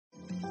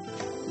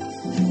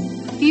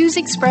views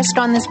expressed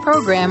on this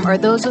program are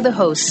those of the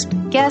hosts,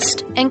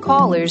 guests, and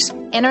callers,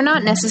 and are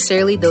not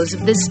necessarily those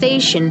of this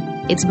station,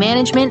 its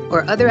management,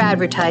 or other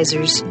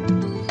advertisers.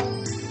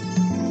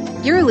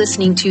 You're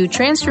listening to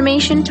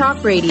Transformation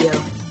Talk Radio.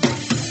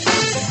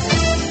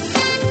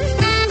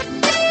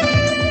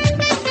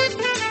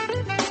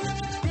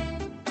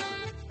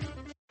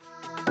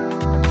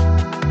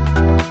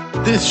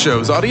 This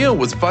show's audio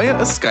was via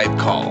a Skype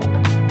call.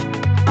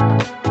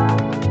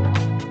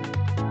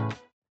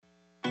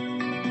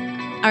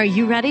 Are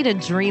you ready to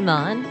dream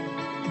on?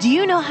 Do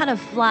you know how to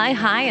fly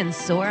high and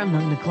soar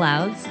among the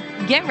clouds?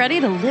 Get ready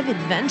to live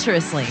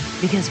adventurously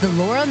because the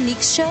Laura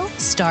Meeks Show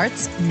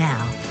starts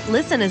now.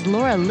 Listen as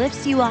Laura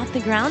lifts you off the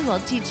ground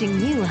while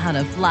teaching you how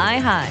to fly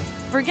high.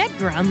 Forget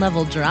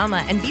ground-level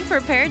drama and be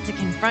prepared to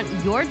confront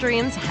your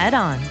dreams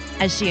head-on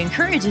as she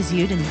encourages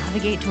you to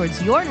navigate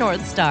towards your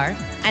North Star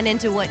and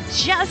into what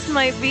just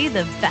might be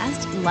the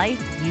best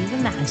life you've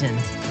imagined.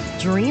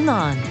 Dream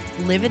on.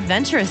 Live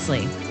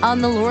adventurously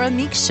on The Laura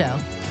Meeks Show.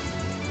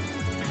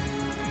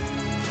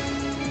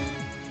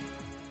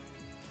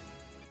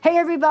 Hey,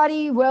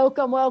 everybody.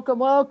 Welcome, welcome,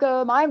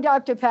 welcome. I'm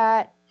Dr.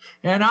 Pat.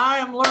 And I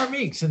am Laura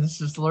Meeks, and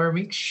this is the Laura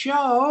Meeks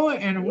Show,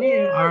 and we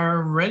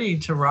are ready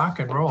to rock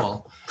and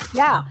roll.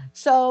 Yeah.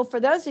 So for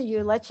those of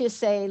you, let's just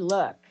say,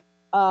 look,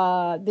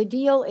 the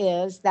deal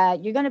is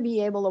that you're going to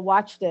be able to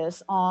watch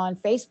this on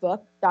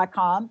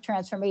Facebook.com,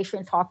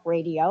 Transformation Talk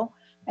Radio,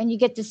 and you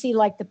get to see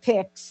like the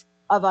pics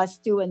of us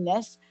doing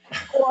this,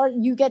 or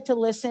you get to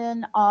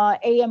listen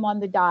AM on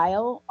the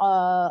dial,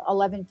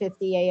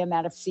 1150 AM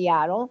out of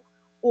Seattle,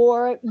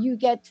 or you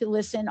get to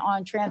listen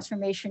on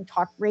Transformation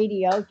Talk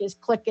Radio, just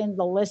clicking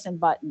the listen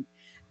button.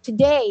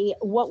 Today,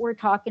 what we're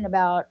talking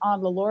about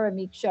on the Laura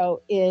Meeks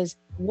Show is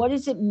what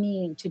does it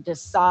mean to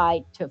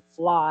decide to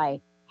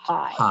fly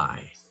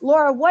high?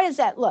 Laura, what does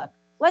that look?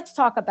 Let's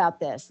talk about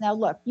this. Now,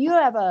 look, you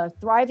have a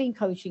thriving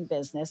coaching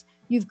business.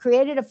 You've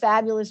created a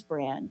fabulous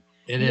brand.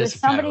 You're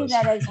somebody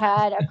that has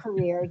had a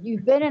career.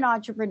 You've been an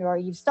entrepreneur.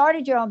 You've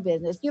started your own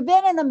business. You've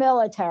been in the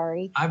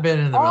military. I've been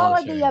in the all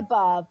military. All of the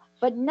above.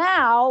 But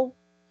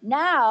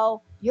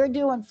now you're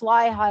doing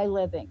fly high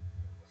living.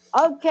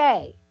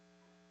 Okay.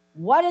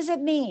 What does it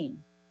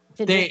mean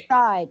to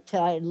decide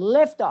to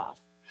lift off?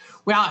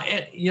 Well,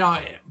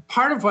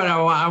 part of what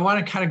I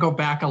want to kind of go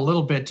back a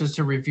little bit just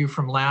to review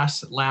from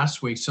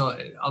last week. So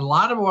a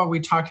lot of what we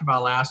talked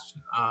about last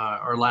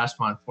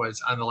month was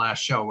on the last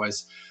show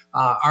was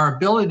our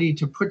ability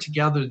to put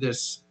together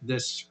this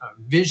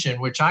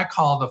vision, which I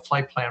call the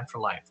flight plan for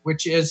life,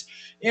 which is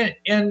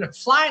in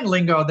flying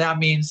lingo, that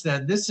means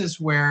that this is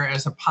where,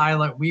 as a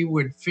pilot, we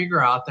would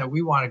figure out that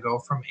we want to go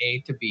from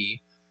A to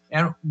B,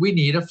 and we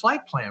need a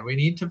flight plan. We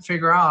need to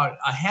figure out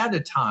ahead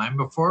of time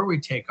before we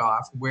take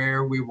off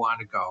where we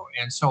want to go.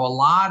 And so a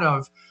lot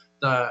of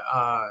the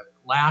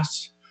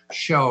last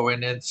show,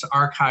 and it's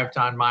archived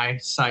on my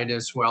site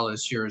as well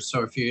as yours.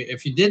 So if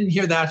you didn't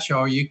hear that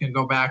show, you can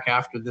go back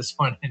after this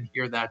one and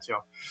hear that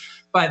show.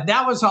 But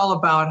that was all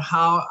about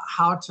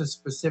how to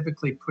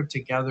specifically put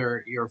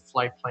together your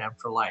flight plan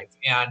for life.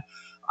 And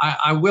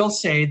I will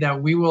say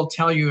that we will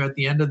tell you at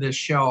the end of this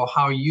show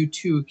how you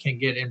too can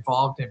get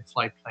involved in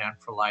Flight Plan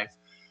for Life,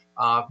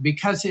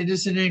 because it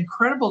is an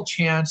incredible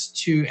chance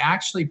to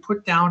actually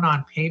put down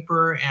on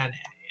paper, and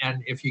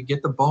if you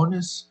get the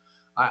bonus,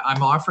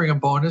 I'm offering a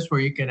bonus where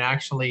you can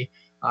actually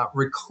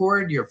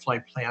record your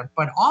flight plan.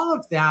 But all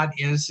of that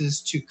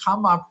is to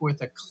come up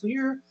with a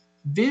clear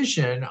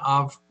vision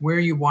of where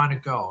you want to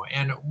go.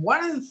 And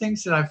one of the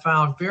things that I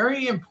found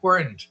very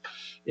important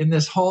in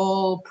this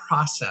whole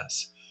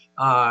process,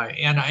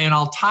 and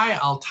I'll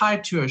tie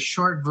to a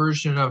short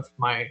version of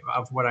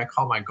what I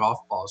call my golf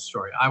ball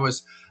story. I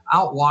was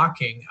out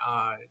walking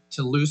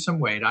to lose some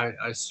weight.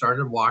 I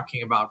started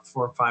walking about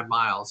 4 or 5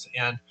 miles,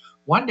 and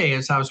one day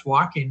as I was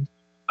walking,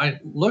 I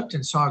looked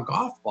and saw a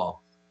golf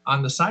ball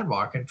on the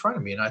sidewalk in front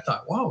of me. And I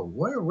thought, whoa,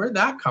 where'd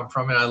that come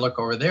from? And I look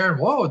over there and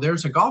whoa,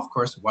 there's a golf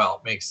course. Well,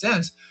 it makes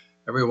sense.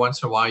 Every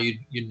once in a while,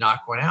 you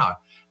knock one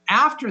out.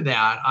 After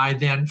that, I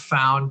then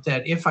found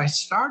that if I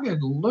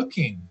started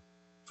looking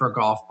for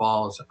golf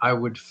balls, I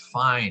would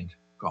find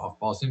golf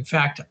balls. In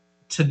fact,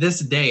 to this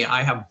day,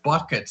 I have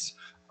buckets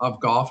of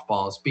golf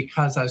balls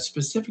because I've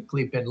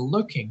specifically been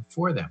looking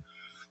for them.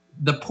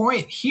 The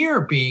point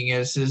here being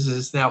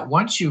is that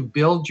once you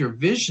build your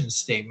vision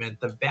statement,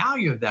 the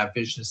value of that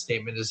vision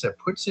statement is it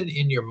puts it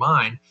in your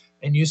mind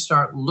and you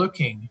start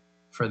looking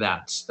for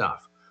that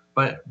stuff.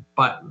 But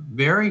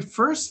very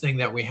first thing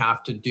that we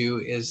have to do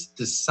is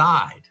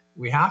decide.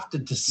 We have to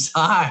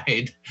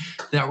decide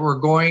that we're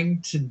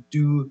going to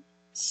do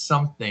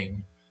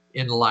something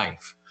in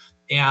life.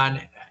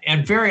 And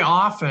very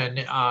often,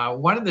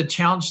 one of the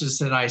challenges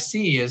that I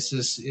see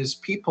is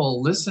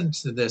people listen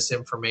to this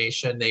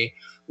information. They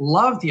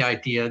love the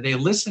idea. They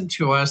listen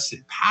to us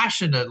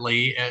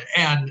passionately,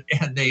 and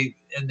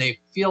they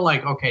feel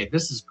like, okay,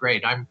 this is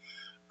great.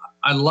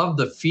 I love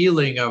the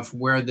feeling of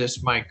where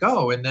this might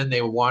go, and then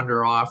they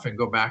wander off and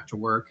go back to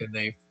work, and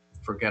they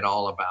forget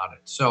all about it.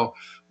 So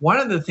one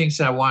of the things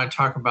that I want to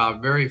talk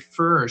about very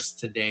first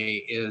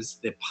today is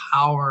the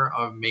power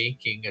of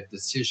making a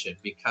decision,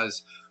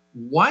 because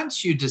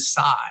once you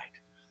decide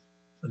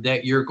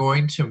that you're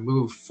going to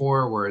move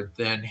forward,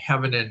 then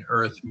heaven and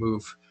earth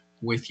move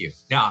with you.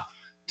 Now,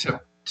 to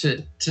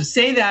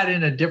say that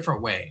in a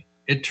different way,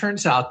 it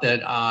turns out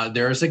that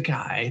there's a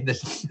guy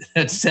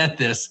that said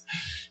this.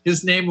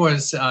 His name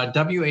was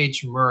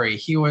W.H. Murray.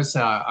 He was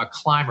a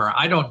climber.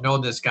 I don't know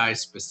this guy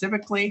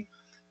specifically,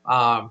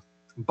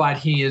 but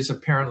he is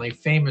apparently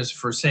famous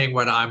for saying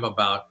what I'm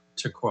about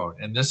to quote.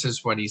 And this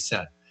is what he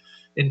said.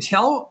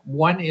 Until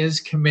one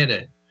is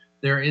committed,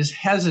 there is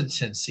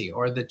hesitancy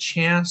or the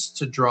chance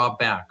to draw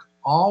back,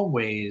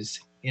 always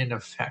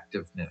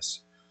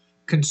ineffectiveness.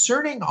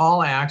 Concerning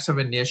all acts of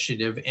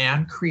initiative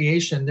and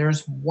creation,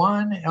 there's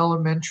one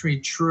elementary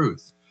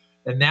truth,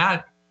 and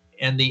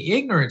the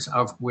ignorance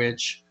of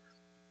which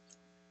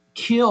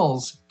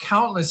kills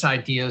countless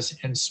ideas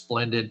and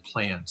splendid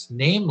plans,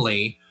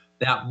 namely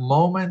that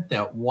moment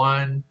that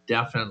one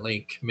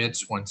definitely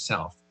commits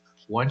oneself.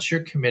 Once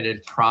you're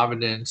committed,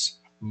 providence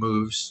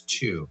moves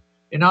too.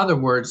 In other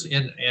words,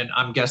 and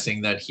I'm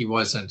guessing that he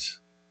wasn't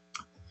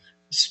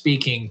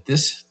speaking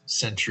this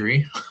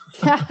century,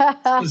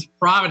 because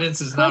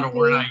providence is not a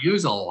word I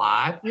use a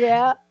lot.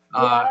 Yeah.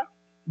 But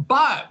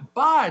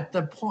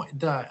the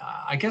point,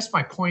 I guess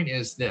my point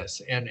is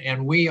this,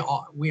 and we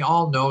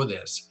all know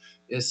this,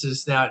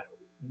 is that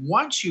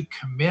once you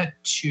commit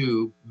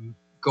to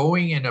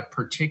going in a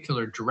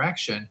particular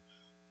direction,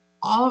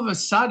 all of a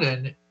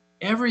sudden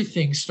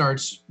everything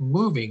starts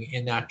moving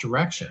in that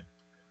direction.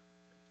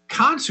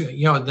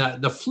 Constantly,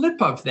 the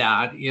flip of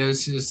that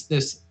is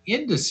this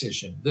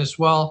indecision.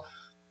 Well,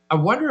 I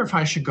wonder if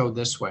I should go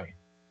this way.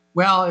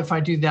 Well, if I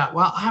do that,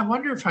 well, I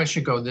wonder if I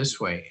should go this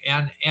way.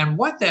 And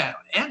what that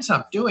ends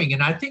up doing,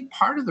 and I think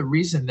part of the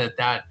reason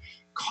that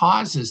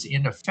causes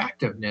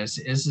ineffectiveness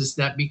is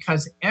that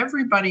because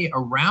everybody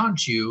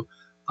around you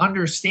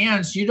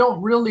understands you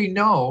don't really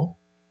know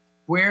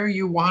where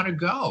you want to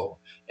go.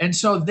 And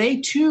so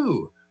they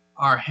too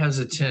are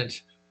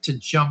hesitant to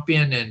jump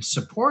in and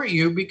support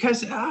you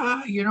because,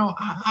 I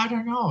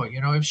don't know,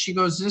 if she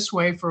goes this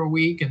way for a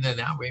week and then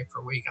that way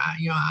for a week,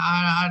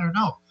 I don't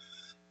know.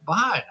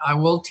 But I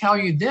will tell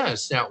you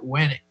this, that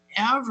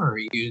whenever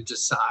you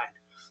decide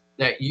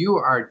that you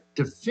are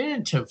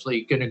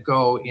definitively going to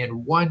go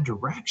in one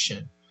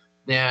direction,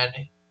 then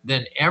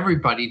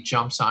everybody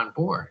jumps on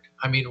board.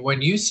 I mean,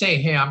 when you say,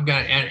 hey, I'm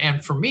going to,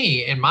 and for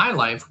me in my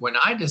life, when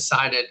I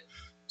decided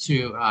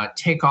to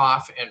take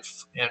off and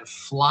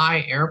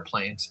fly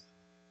airplanes,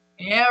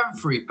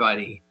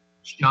 everybody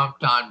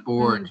jumped on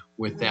board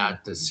with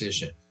that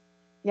decision.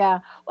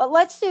 Yeah. Well,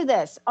 let's do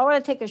this. I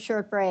want to take a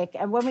short break.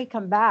 And when we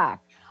come back,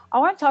 I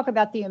want to talk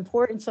about the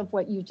importance of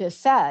what you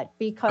just said,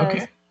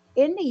 because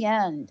in the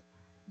end,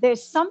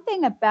 there's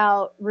something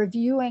about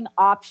reviewing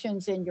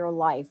options in your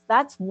life.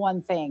 That's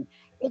one thing.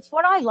 It's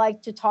what I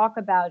like to talk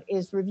about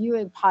is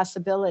reviewing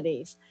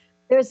possibilities.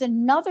 There's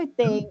another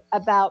thing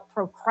about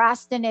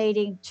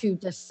procrastinating to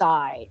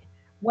decide.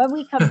 When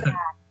we come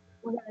back,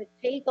 we're going to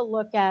take a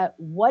look at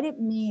what it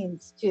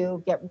means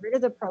to get rid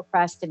of the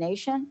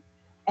procrastination,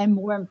 and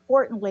more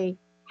importantly,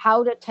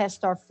 how to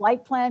test our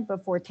flight plan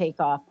before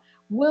takeoff.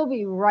 We'll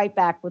be right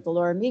back with the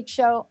Laura Meeks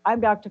Show.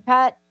 I'm Dr.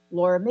 Pat,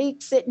 Laura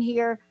Meeks sitting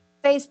here,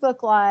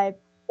 Facebook Live,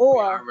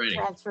 or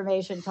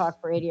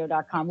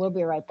transformationtalkradio.com. We'll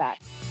be right back.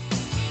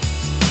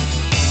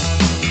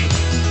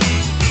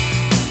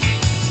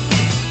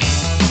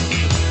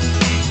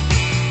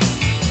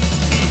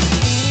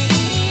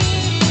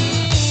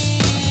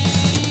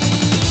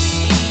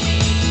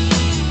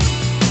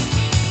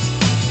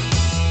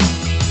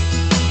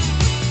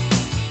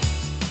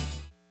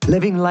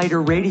 Living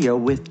Lighter Radio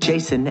with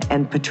Jason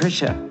and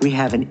Patricia. We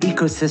have an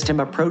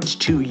ecosystem approach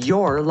to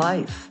your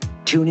life.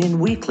 Tune in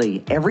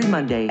weekly every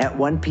Monday at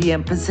 1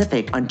 p.m.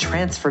 Pacific on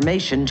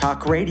Transformation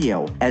Talk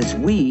Radio as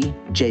we,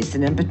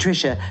 Jason and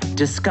Patricia,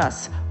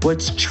 discuss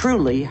what's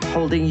truly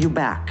holding you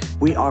back.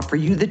 We offer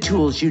you the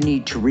tools you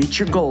need to reach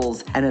your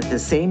goals and at the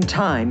same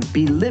time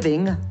be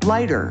living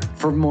lighter.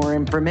 For more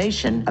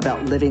information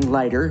about Living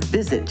Lighter,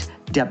 visit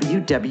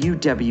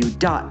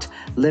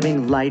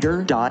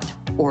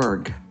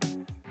www.livinglighter.org.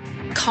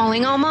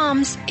 Calling all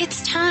moms,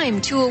 it's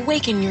time to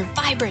awaken your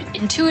vibrant,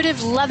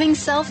 intuitive, loving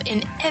self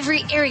in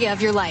every area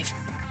of your life.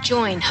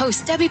 Join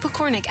host Debbie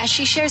Pokornik as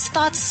she shares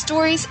thoughts,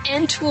 stories,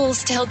 and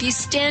tools to help you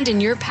stand in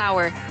your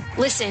power.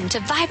 Listen to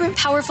Vibrant,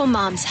 Powerful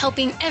Moms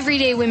helping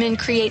everyday women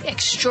create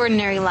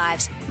extraordinary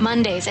lives.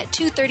 Mondays at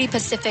 2:30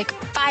 Pacific,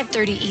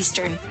 5:30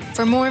 Eastern.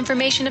 For more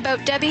information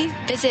about Debbie,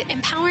 visit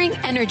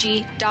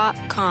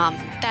empoweringenergy.com.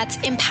 That's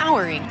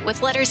empowering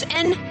with letters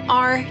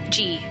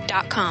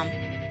NRG.com.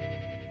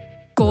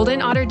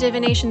 Golden Otter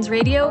Divinations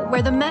Radio,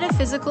 where the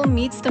metaphysical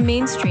meets the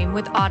mainstream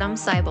with Autumn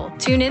Seibel.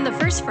 Tune in the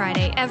first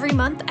Friday every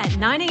month at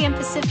 9 a.m.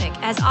 Pacific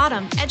as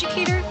Autumn,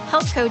 educator,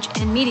 health coach,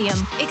 and medium,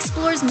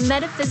 explores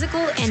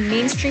metaphysical and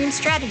mainstream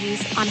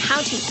strategies on how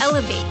to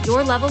elevate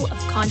your level of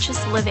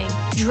conscious living.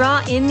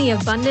 Draw in the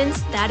abundance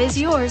that is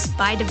yours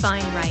by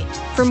divine right.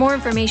 For more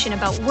information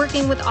about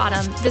working with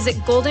Autumn, visit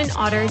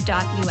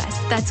goldenotter.us.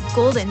 That's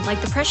golden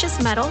like the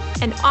precious metal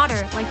and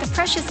otter like the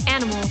precious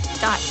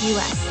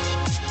animal.us.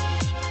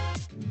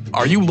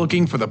 Are you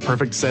looking for the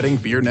perfect setting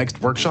for your next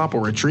workshop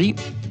or retreat?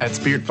 At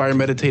Spirit Fire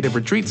Meditative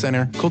Retreat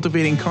Center,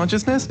 cultivating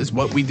consciousness is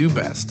what we do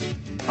best.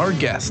 Our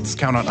guests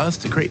count on us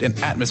to create an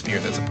atmosphere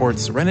that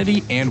supports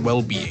serenity and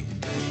well-being.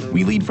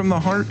 We lead from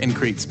the heart and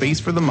create space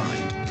for the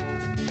mind.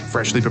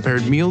 Freshly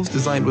prepared meals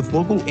designed with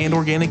local and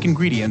organic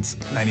ingredients,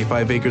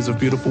 95 acres of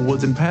beautiful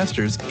woods and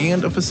pastures,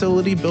 and a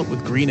facility built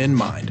with green in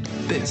mind.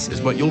 This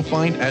is what you'll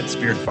find at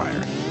Spirit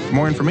Fire. For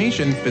more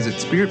information, visit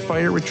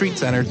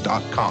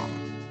spiritfireretreatcenter.com.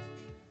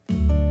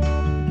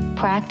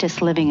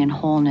 Practice living in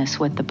wholeness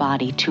with the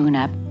body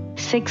tune-up.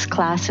 6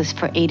 classes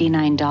for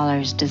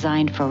 $89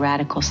 designed for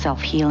radical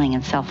self-healing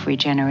and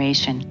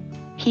self-regeneration.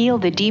 Heal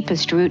the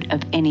deepest root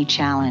of any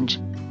challenge.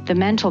 The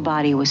mental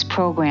body was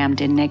programmed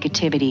in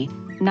negativity,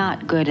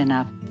 not good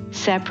enough,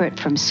 separate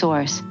from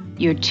source.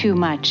 You're too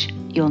much,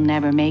 you'll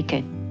never make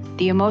it.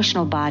 The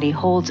emotional body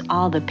holds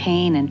all the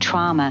pain and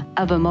trauma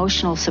of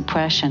emotional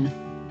suppression,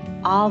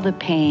 all the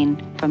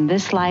pain from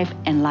this life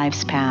and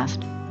life's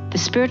past. The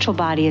spiritual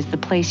body is the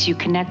place you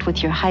connect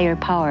with your higher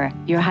power,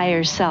 your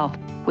higher self,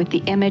 with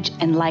the image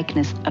and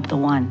likeness of the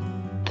One.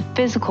 The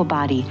physical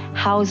body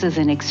houses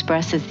and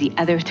expresses the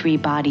other 3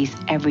 bodies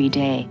every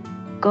day.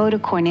 Go to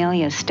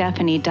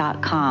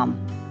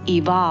CorneliaStephanie.com.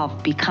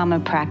 Evolve, become a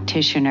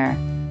practitioner.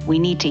 We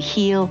need to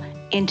heal,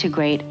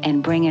 integrate,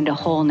 and bring into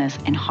wholeness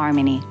and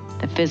harmony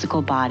the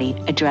physical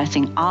body,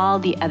 addressing all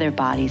the other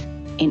bodies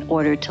in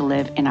order to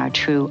live in our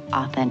true,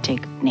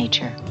 authentic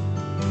nature.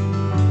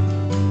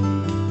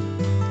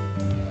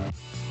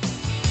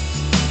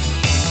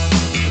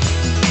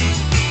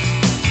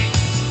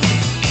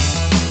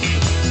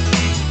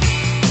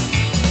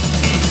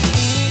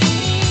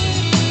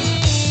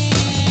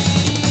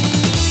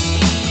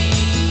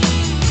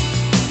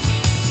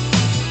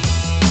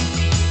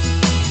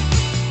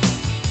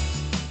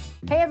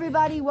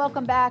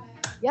 Welcome back.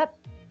 Yep.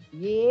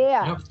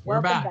 Yeah. Yep,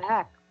 we're welcome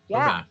back. Yeah.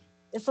 We're back.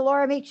 It's the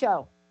Laura Meeks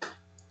Show.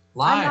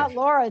 Live. I'm not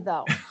Laura,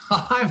 though.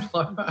 I'm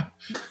Laura.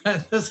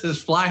 This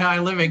is Fly High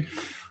Living.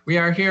 We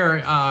are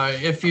here.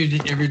 If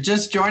you're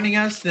just joining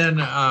us, then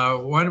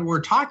what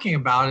we're talking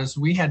about is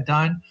we had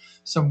done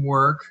some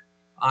work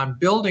on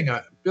building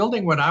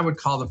what I would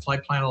call the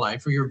flight plan of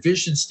life, or your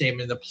vision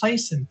statement, the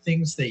place and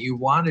things that you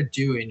want to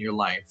do in your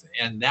life.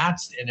 And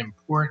that's an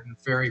important,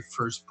 very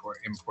first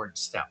important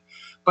step.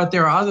 But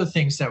there are other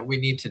things that we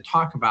need to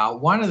talk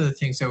about. One of the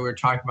things that we were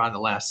talking about in the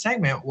last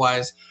segment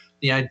was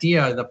the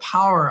idea, the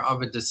power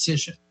of a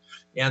decision.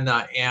 And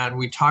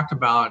we talked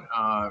about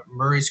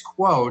Murray's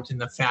quote and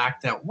the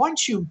fact that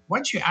once you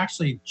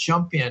actually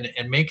jump in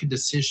and make a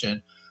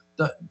decision,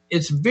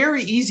 it's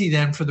very easy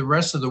then for the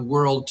rest of the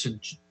world to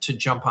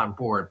jump on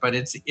board. But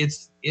it's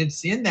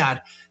in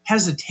that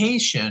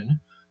hesitation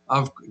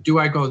of, do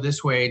I go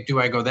this way? Do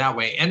I go that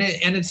way? And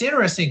it's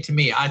interesting to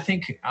me. I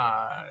think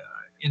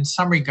in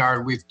some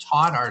regard, we've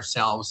taught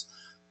ourselves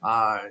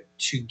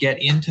to get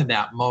into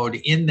that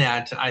mode. In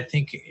that, I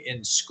think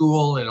in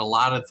school and a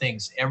lot of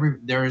things,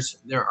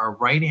 there are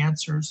right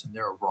answers and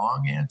there are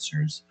wrong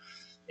answers,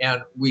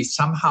 and we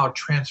somehow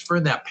transfer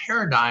that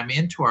paradigm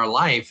into our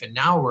life. And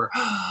now we're,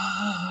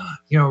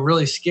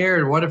 really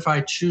scared. What if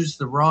I choose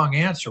the wrong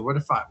answer? What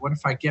if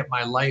I get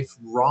my life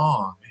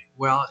wrong?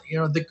 Well,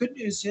 the good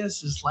news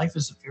is life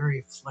is a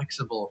very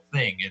flexible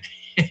thing,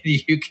 and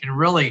you can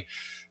really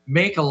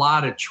make a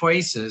lot of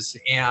choices.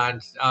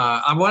 And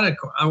I want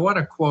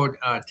to quote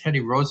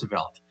Teddy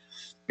Roosevelt,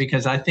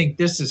 because I think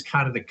this is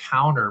kind of the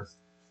counter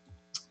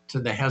to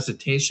the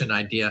hesitation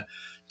idea.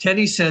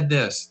 Teddy said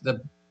this: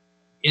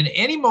 in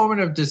any moment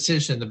of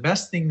decision, the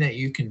best thing that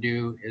you can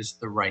do is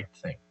the right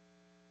thing.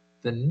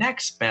 The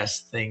next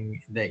best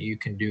thing that you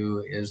can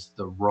do is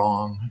the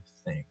wrong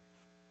thing.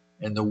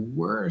 And the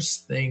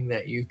worst thing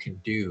that you can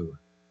do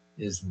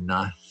is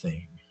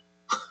nothing.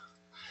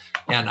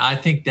 And I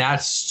think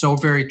that's so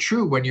very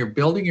true. When you're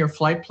building your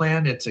flight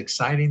plan, it's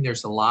exciting.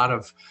 There's a lot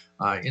of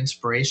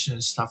inspiration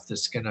and stuff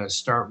that's going to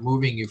start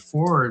moving you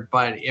forward.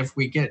 But if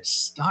we get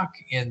stuck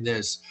in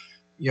this,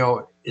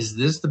 is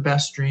this the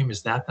best dream?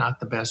 Is that not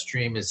the best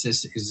dream? Is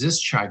this,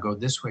 should I go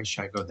this way?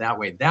 Should I go that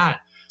way?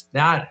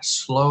 That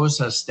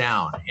slows us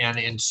down. And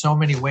in so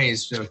many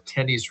ways,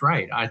 Teddy's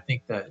right. I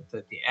think that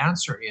the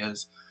answer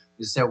is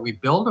that we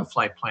build a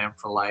flight plan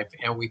for life,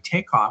 and we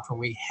take off and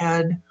we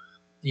head,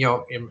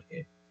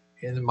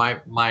 in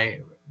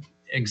my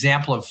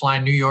example of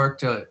flying New York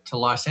to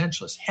Los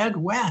Angeles, head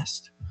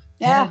west.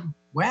 Yeah. Head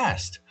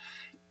west.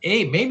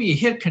 Maybe you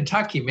hit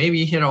Kentucky, maybe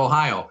you hit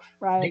Ohio.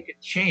 Right. Make a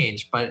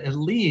change, but at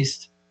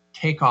least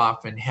take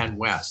off and head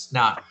west.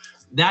 Now,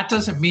 that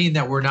doesn't mean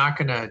that we're not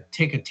going to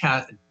take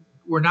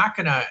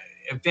to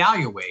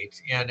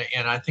evaluate. And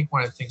I think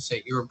one of the things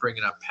that you were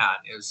bringing up, Pat,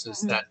 is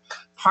that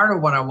part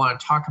of what I want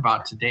to talk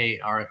about today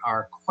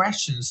are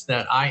questions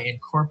that I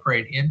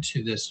incorporate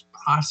into this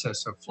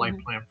process of Flight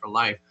Plan for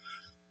Life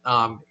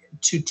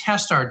to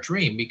test our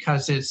dream,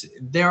 because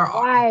there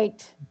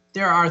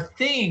are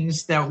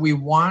things that we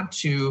want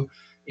to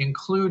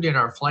include in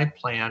our flight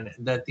plan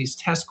that these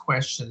test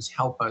questions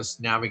help us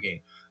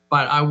navigate.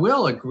 But I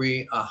will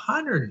agree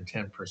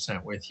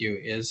 110% with you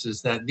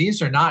is that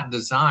these are not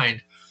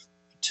designed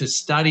to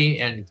study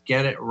and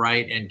get it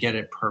right and get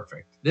it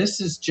perfect. This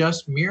is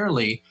just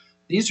merely,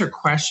 these are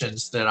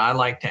questions that I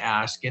like to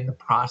ask in the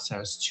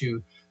process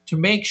to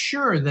make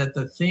sure that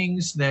the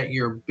things that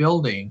you're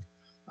building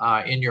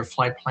in your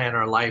flight plan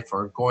or life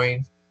are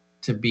going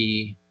to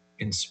be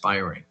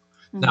inspiring.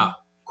 Now,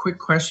 quick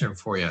question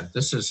for you.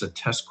 This is a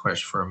test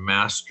question for a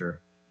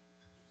master.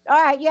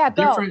 All right, yeah,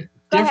 go.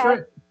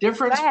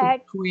 Difference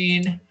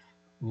between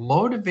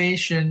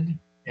motivation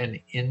and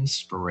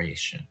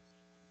inspiration.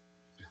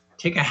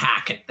 Take a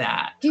hack at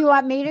that. Do you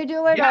want me to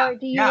do it, or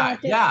do you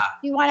want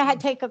to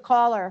take a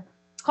caller?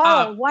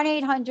 Caller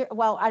 1-800.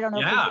 Well, I don't know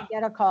if we can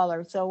get a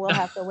caller, so we'll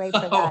have to wait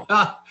for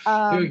that.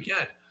 We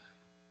can.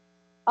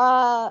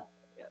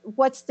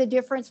 What's the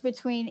difference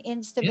between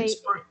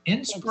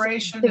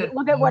inspiration?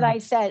 Look at what I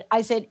said.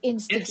 I said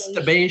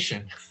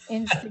instigation.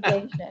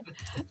 Instigation.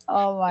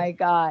 Oh my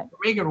God.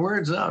 We're making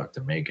words up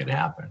to make it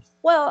happen.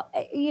 Well,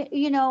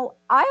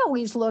 I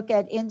always look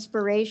at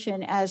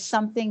inspiration as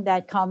something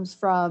that comes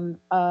from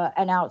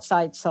an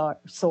outside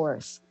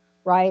source,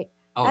 right?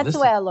 That's the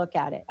way I look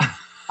at it.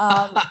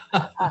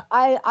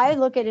 I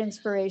look at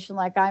inspiration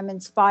like I'm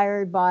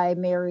inspired by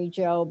Mary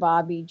Jo,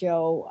 Bobby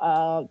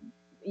Joe,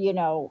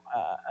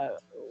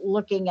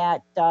 looking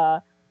at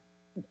the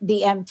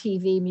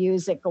MTV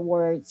Music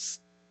Awards,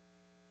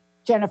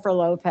 Jennifer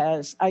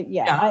Lopez.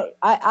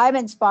 I'm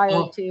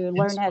inspired to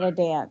learn how to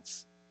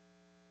dance.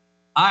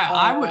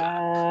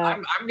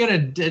 I'm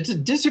going to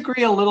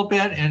disagree a little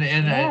bit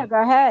and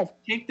go ahead.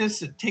 Take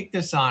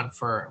this on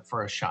for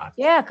a shot.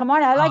 Yeah, come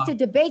on. I'd like to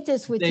debate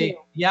this with you.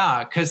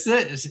 Yeah, because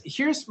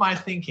here's my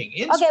thinking.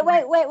 Okay,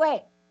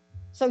 wait.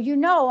 So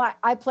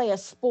I play a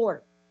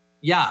sport.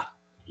 Yeah.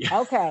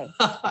 Okay.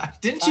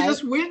 Didn't you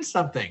just win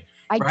something?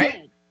 I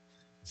did.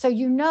 So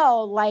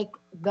like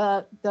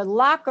the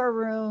locker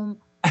room,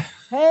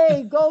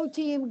 hey, go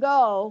team,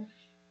 go.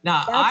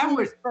 Now that's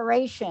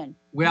inspiration.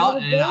 Well,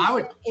 motivation and I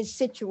would is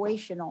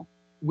situational.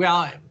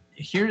 Well,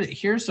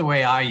 here's the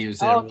way I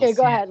use it. Okay,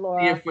 go ahead,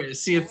 Laura.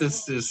 See if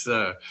this is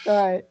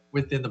right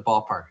within the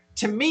ballpark.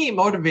 To me,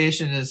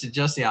 motivation is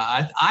just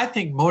I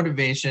think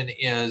motivation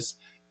is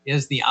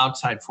the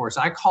outside force.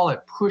 I call it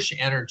push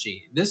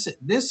energy. This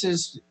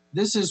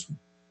is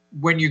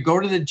when you go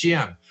to the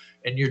gym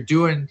and you're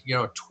doing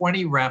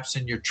 20 reps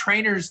and your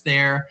trainer's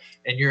there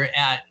and you're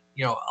at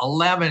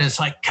 11. It's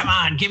like, come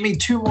on, give me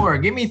 2 more,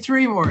 give me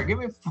 3 more, give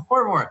me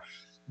 4 more.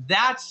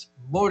 That's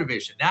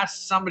motivation. That's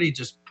somebody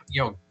just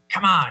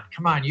come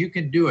on, you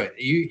can do it.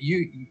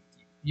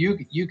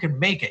 You can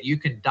make it. You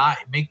can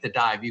make the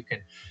dive. You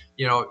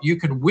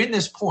can win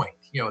this point.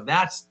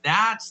 That's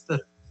the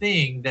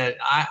thing that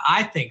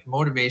I think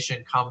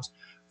motivation comes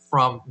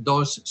from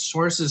those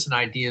sources and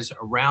ideas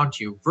around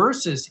you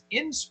versus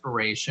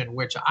inspiration,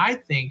 which I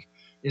think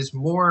is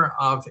more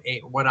of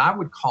what I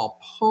would call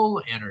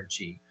pull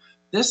energy.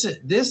 This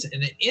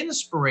an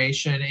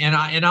inspiration, and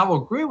I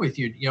will agree with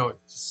you.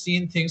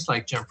 Seeing things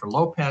like Jennifer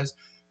Lopez,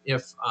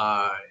 if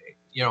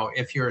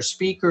you're a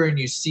speaker and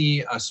you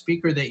see a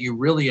speaker that you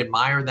really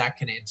admire, that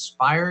can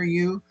inspire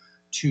you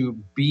to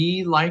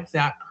be like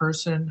that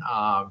person.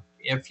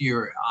 If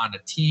you're on a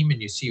team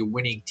and you see a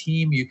winning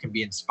team, you can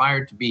be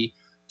inspired to be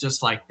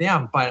just like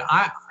them. But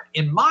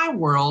in my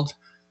world,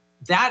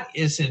 that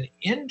is an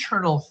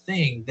internal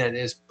thing that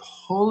is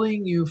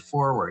pulling you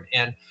forward.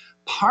 And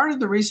part of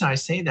the reason I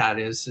say that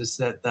is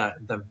that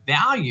the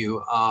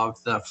value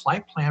of the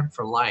flight plan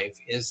for life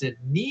is it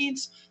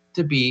needs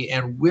to be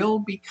and will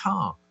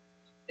become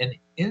an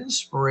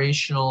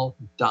inspirational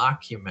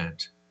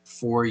document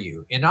for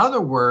you. In other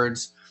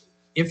words,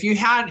 if you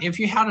had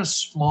a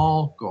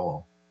small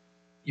goal,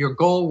 your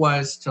goal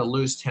was to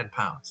lose 10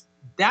 pounds.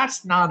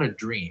 That's not a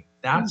dream.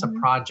 That's a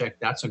project.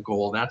 That's a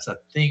goal. That's a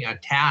thing, a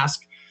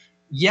task.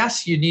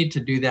 Yes, you need to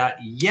do that.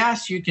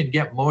 Yes, you can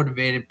get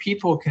motivated.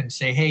 People can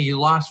say, hey, you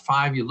lost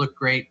 5, you look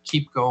great,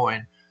 keep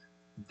going.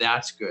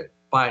 That's good.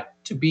 But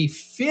to be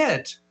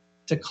fit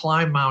to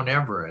climb Mount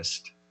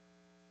Everest,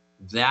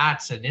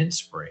 that's an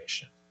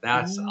inspiration.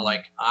 That's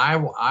like, I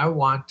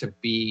want to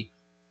be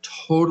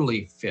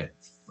totally fit.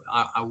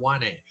 I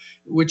want it,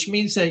 which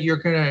means that you're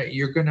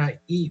gonna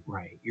eat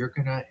right. You're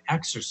gonna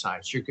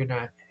exercise. You're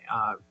gonna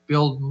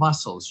build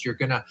muscles. You're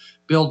gonna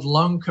build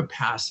lung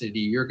capacity.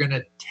 You're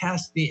gonna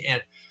test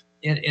and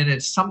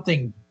it's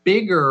something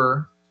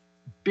bigger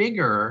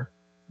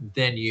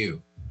than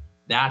you.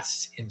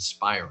 That's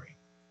inspiring.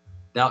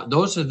 Now,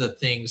 those are the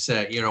things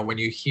that when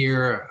you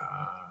hear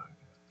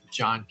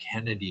John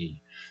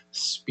Kennedy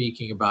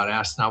speaking about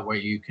ask not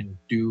what you can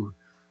do,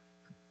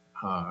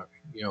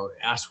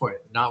 ask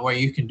not what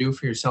you can do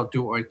for yourself,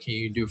 do what can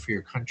you do for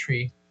your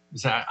country.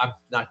 I'm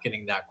not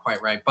getting that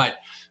quite right, but.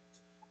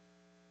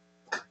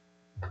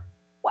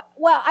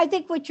 Well, I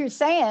think what you're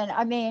saying,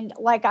 I mean,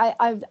 like,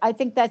 I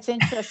think that's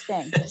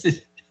interesting,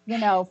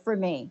 for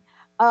me.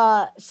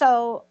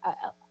 So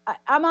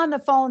I'm on the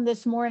phone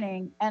this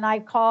morning, and I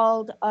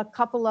called a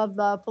couple of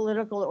the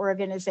political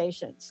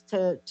organizations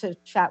to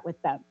chat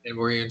with them. And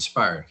were you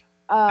inspired?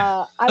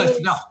 I was,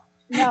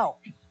 No,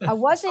 I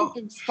wasn't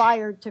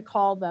inspired to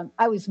call them.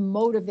 I was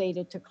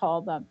motivated to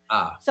call them.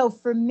 So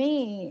for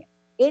me,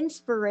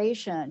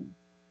 inspiration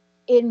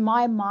in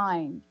my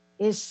mind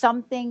is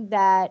something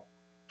that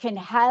can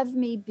have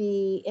me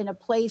be in a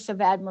place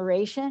of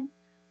admiration.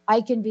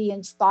 I can be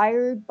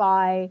inspired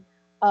by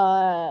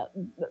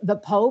the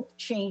Pope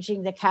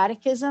changing the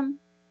catechism.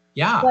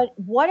 Yeah. But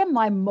what am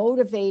I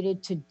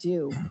motivated to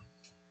do?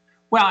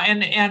 Well,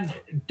 and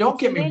don't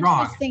get me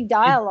wrong. Interesting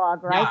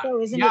dialogue, right?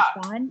 Though, isn't it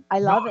fun? I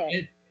love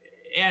it.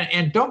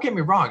 And don't get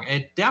me wrong.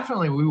 It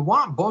definitely, we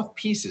want both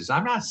pieces.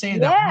 I'm not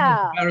saying that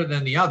one is better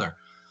than the other,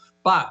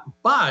 but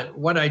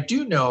what I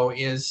do know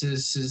is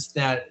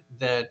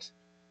that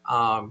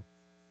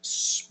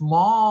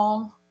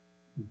small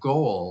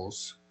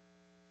goals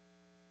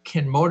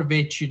can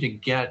motivate you to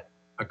get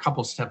a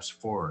couple steps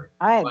forward.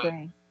 I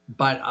agree.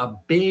 But a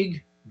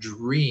big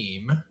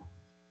dream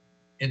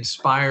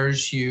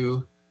inspires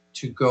you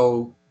to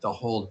go the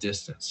whole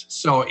distance.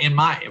 So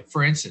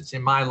for instance,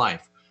 in my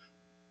life,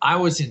 I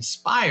was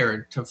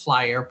inspired to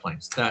fly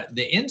airplanes.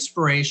 The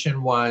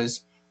inspiration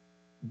was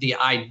the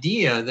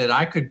idea that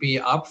I could be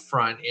up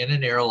front in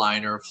an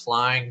airliner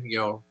flying,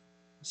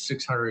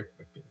 600,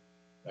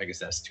 I guess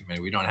that's too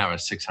many. We don't have a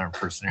 600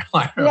 person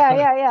airliner.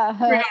 Yeah.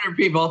 300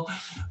 people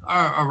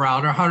are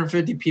around, or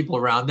 150 people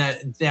around.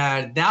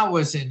 That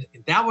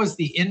was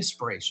the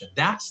inspiration.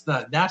 That's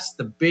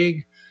the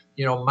big,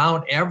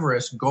 Mount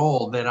Everest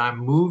goal that I'm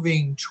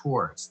moving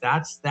towards.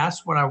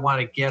 That's what I want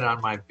to get on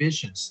my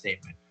vision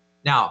statement.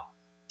 Now,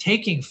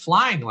 taking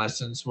flying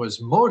lessons was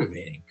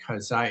motivating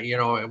because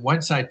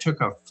once I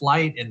took a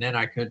flight, and then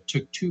I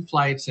took 2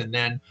 flights, and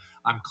then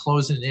I'm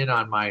closing in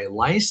on my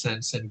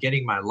license, and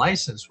getting my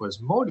license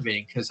was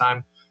motivating because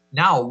I'm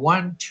now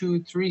 1,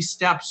 2, 3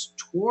 steps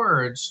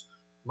towards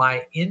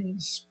my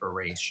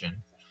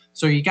inspiration.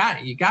 So you got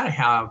to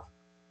have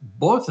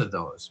both of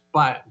those.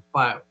 But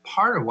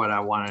part of what I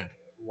want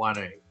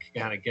to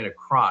kind of get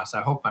across,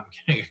 I hope I'm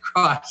getting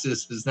across,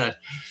 is that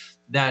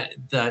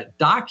the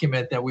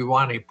document that we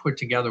want to put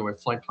together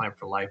with Flight Plan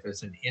for Life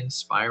is an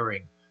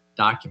inspiring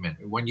document.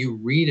 When you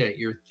read it,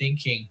 you're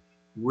thinking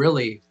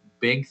really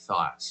big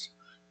thoughts.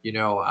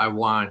 I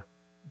want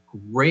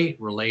great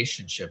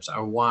relationships. I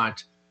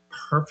want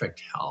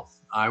perfect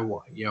health. I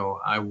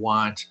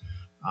want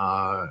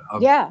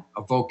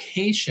a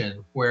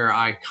vocation where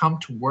I come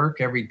to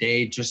work every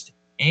day just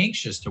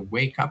anxious to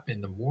wake up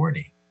in the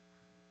morning.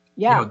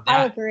 Yeah,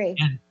 I agree.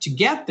 And to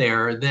get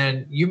there,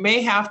 then you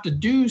may have to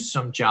do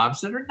some jobs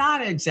that are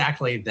not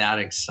exactly that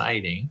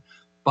exciting,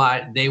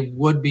 but they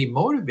would be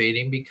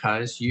motivating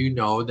because you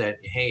know that,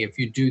 hey, if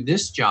you do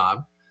this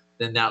job,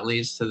 then that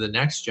leads to the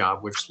next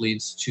job, which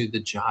leads to the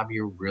job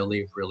you're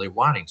really, really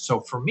wanting.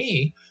 So for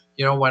me,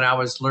 when I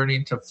was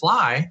learning to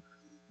fly,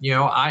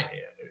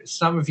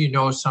 some of you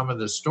know some of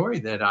the story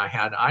that I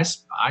had.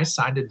 I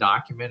signed a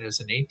document as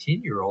an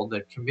 18-year-old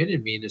that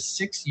committed me to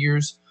 6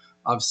 years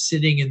of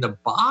sitting in the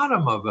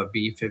bottom of a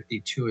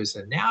B-52 as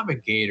a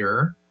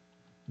navigator,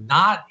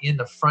 not in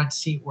the front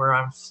seat where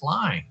I'm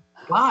flying.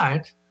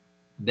 But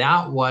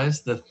that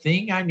was the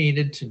thing I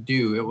needed to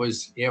do.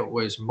 It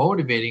was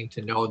motivating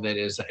to know that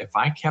if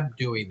I kept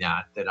doing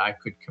that I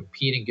could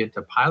compete and get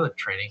to pilot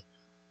training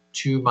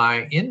to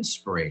my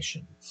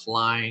inspiration,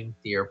 flying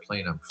the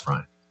airplane up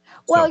front.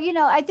 Well,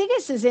 I think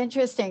this is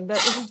interesting,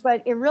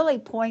 but it really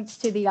points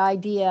to the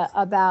idea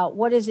about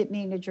what does it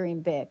mean to dream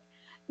big?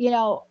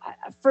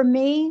 For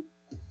me,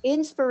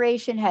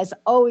 inspiration has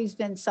always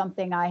been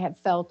something I have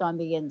felt on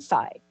the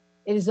inside.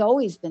 It has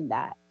always been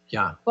that.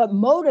 Yeah. But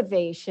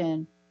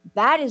motivation,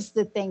 that is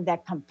the thing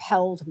that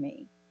compelled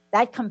me.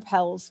 That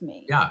compels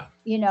me. Yeah.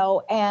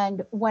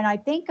 And when I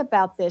think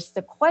about this,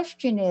 the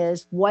question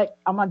is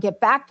I'm going to get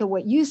back to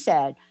what you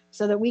said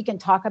so that we can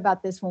talk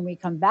about this when we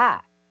come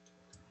back.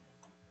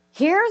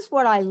 Here's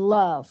what I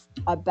love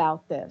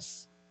about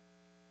this.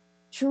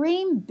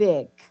 Dream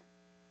big.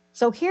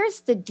 So here's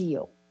the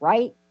deal,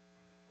 right?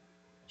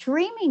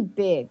 Dreaming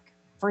big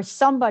for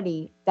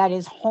somebody that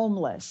is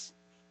homeless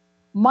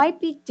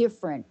might be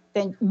different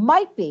than,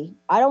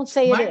 I don't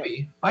say it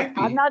is. Might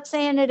be. I'm not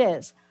saying it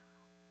is.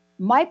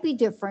 Might be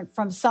different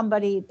from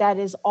somebody that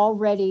is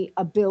already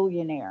a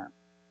billionaire.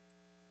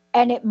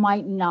 And it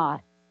might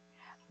not.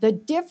 The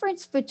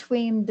difference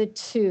between the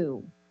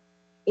two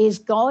is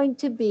going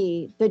to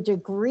be the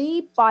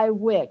degree by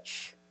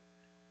which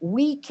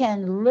we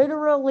can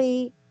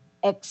literally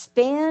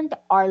expand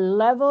our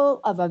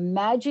level of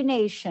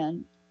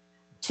imagination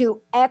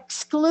to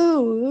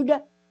exclude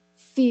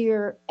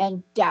fear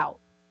and doubt.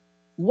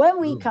 When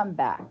we come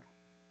back.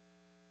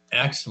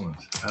 Excellent.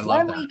 I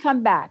love that. When we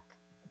come back,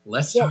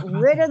 Let's Get talk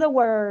about rid of the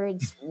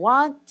words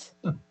want,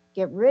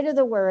 get rid of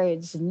the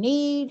words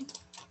need,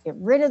 get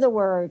rid of the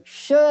word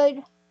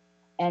should,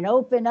 and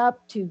open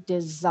up to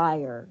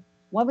desire.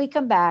 When we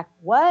come back,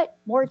 what?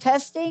 More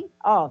testing?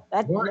 Oh,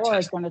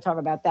 Laura's going to talk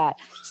about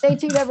that. Stay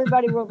tuned,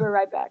 everybody. We'll be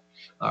right back.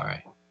 All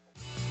right.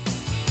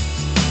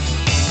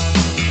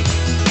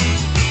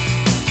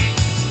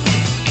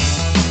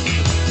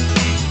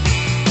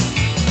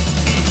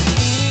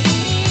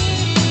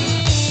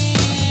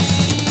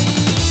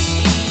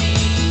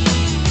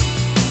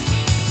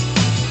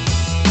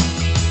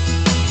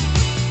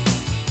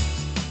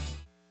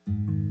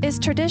 Is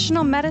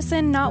traditional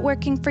medicine not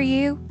working for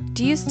you?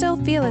 Do you still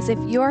feel as if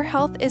your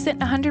health isn't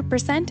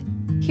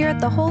 100%? Here at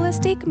the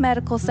Holistic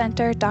Medical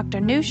Center, Dr.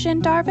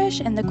 Nushin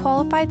Darvish and the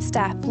qualified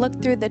staff look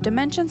through the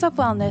dimensions of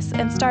wellness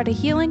and start a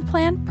healing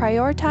plan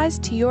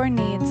prioritized to your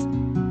needs.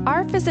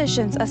 Our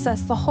physicians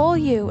assess the whole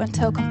you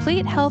until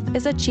complete health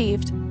is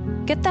achieved.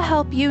 Get the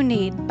help you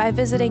need by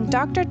visiting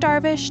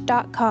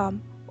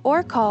drdarvish.com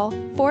or call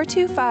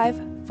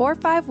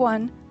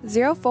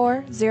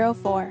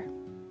 425-451-0404.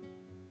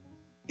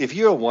 If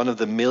you're one of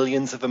the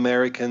millions of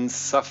Americans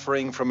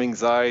suffering from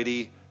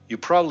anxiety, you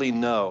probably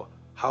know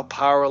how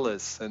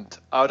powerless and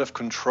out of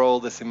control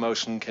this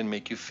emotion can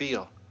make you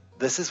feel.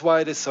 This is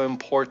why it is so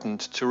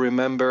important to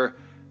remember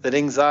that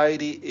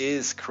anxiety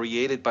is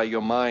created by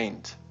your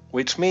mind,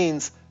 which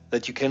means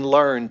that you can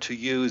learn to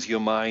use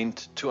your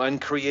mind to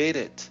uncreate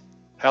it.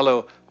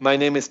 Hello, my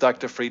name is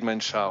Dr.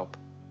 Friedman Schaub.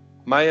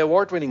 My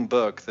award-winning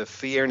book, The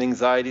Fear and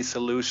Anxiety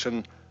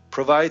Solution,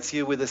 provides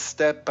you with a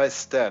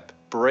step-by-step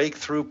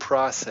breakthrough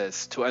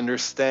process to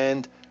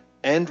understand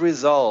and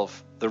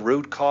resolve the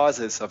root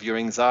causes of your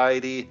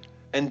anxiety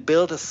and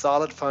build a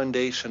solid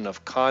foundation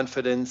of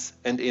confidence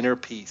and inner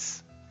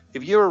peace.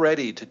 If you're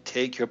ready to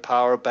take your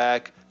power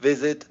back,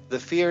 visit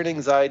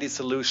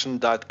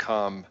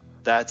thefearandanxietysolution.com.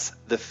 That's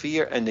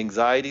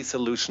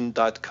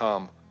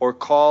thefearandanxietysolution.com or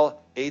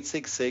call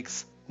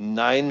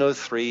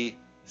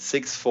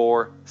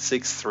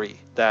 866-903-6463.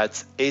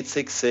 That's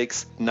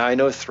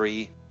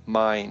 866-903-MIND.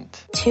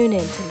 Tune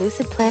in to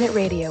Lucid Planet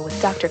Radio with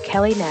Dr.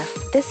 Kelly Neff.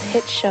 This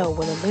hit show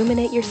will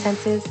illuminate your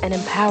senses and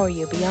empower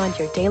you beyond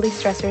your daily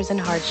stressors and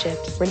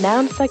hardships.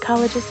 Renowned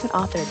psychologist and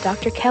author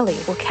Dr. Kelly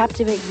will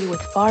captivate you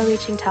with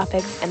far-reaching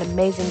topics and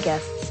amazing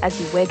guests as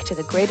you wake to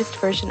the greatest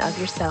version of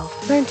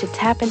yourself. Learn to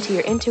tap into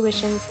your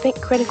intuitions, think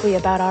critically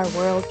about our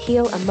world,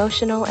 heal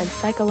emotional and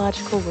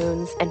psychological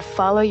wounds, and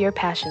follow your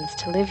passions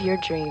to live your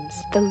dreams.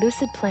 The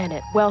Lucid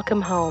Planet.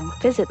 Welcome home.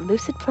 Visit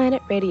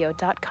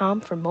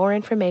lucidplanetradio.com for more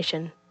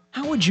information.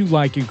 How would you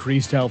like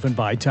increased health and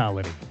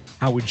vitality?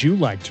 How would you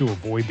like to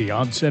avoid the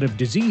onset of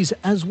disease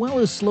as well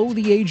as slow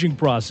the aging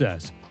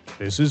process?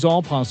 This is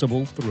all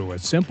possible through a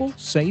simple,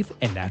 safe,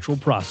 and natural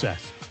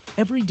process.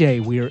 Every day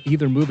we are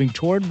either moving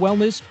toward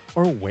wellness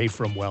or away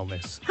from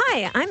wellness.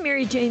 Hi, I'm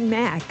Mary Jane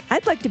Mack.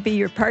 I'd like to be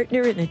your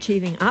partner in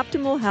achieving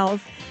optimal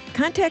health.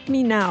 Contact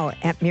me now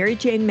at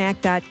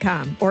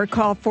maryjanemack.com or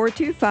call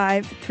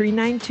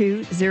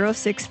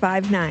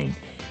 425-392-0659.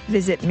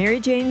 Visit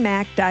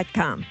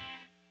maryjanemack.com.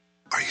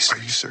 Are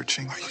you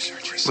searching?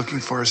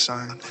 Looking for a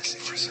sign?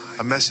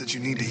 A message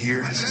you need to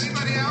hear?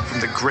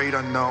 From the great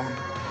unknown?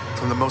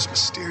 From the most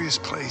mysterious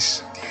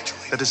place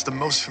that is the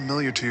most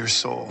familiar to your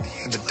soul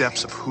in the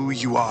depths of who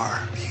you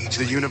are?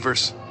 The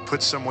universe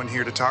put someone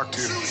here to talk to,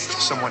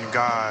 someone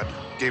God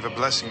gave a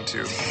blessing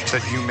to,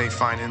 that you may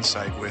find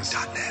insight with.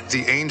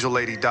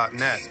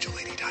 TheAngelLady.net.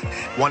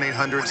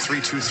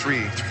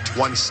 1-800-323-1790.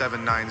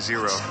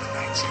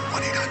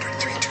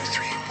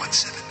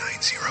 1-800-323-1790.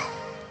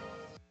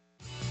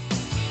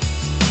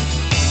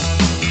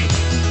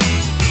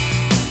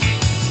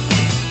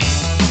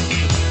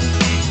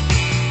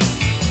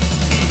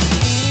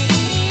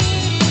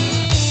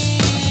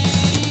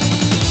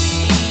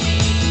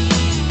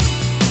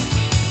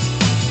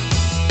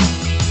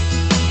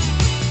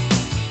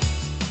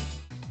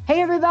 Hey,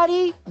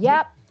 everybody.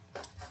 Yep.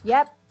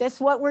 That's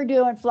what we're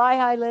doing. Fly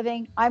High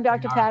Living. I'm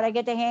Dr. Pat. I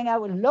get to hang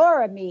out with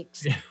Laura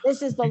Meeks.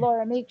 This is the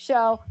Laura Meeks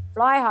Show,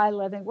 Fly High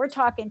Living. We're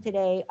talking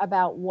today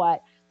about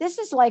what? This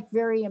is like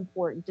very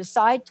important.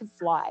 Decide to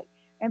fly.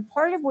 And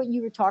part of what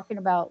you were talking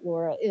about,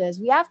 Laura, is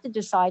we have to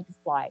decide to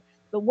fly.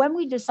 But when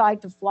we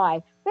decide to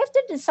fly, we have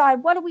to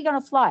decide, what are we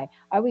going to fly?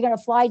 Are we going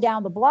to fly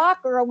down the block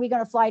or are we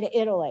going to fly to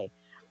Italy?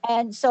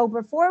 And so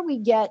before we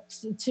get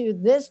to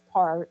this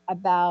part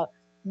about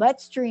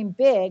let's dream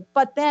big,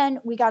 but then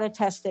we got to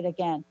test it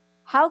again.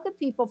 How can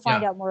people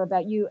find out more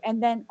about you?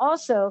 And then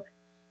also,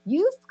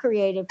 you've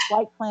created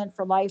Flight Plan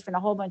for Life and a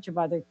whole bunch of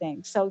other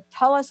things. So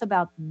tell us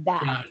about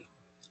that. Yeah,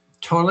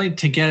 totally.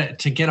 To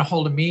get a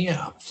hold of me,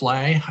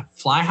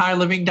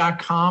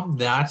 flyhighliving.com.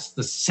 That's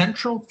the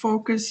central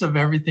focus of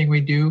everything we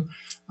do.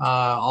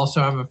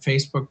 Also have a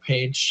Facebook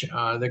page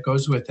that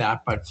goes with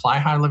that, but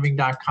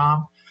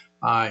flyhighliving.com.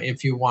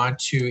 If you want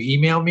to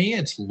email me,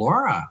 it's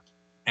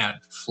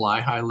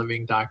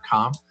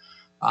laura@flyhighliving.com.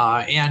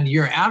 And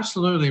you're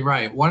absolutely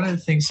right. One of the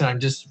things that I'm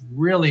just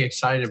really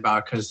excited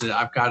about, because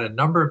I've got a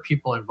number of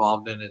people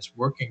involved and it's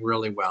working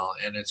really well,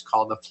 and it's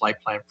called the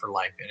Flight Plan for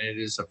Life. And it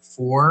is a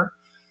 4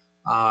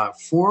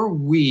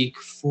 4-week,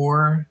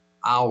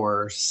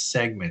 4-hour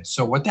segment.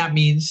 So what that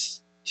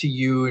means to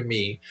you and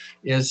me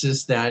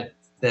is that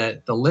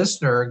the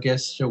listener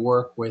gets to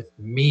work with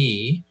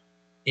me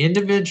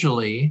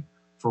individually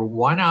for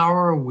 1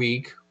 hour a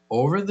week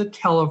over the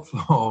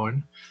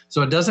telephone.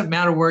 So it doesn't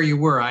matter where you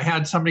were. I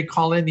had somebody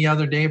call in the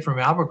other day from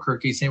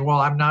Albuquerque saying, well,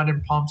 I'm not in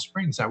Palm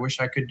Springs. I wish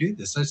I could do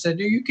this. I said,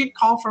 you can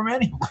call from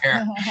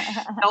anywhere.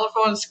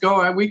 Telephones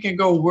go, we can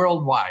go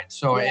worldwide.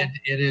 So Yeah.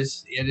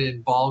 it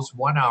involves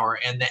 1 hour.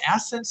 And the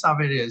essence of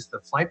it is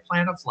the flight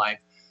plan of life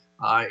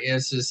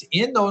is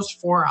in those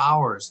 4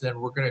 hours.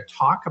 Then we're going to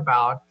talk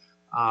about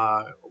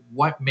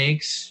what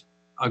makes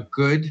a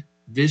good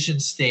vision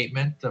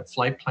statement. The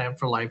flight plan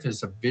for life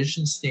is a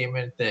vision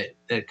statement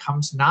that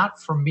comes not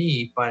from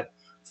me, but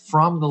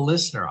from the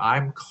listener.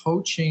 I'm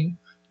coaching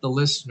the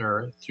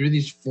listener through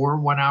these 4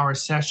 1-hour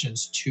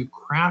sessions to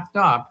craft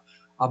up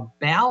a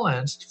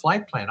balanced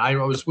flight plan. I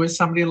was with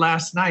somebody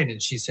last night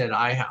and she said,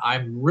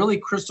 I'm really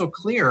crystal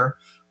clear.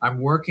 I'm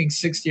working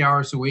 60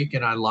 hours a week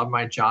and I love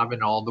my job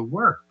and all the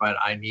work, but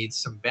I need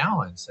some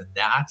balance. And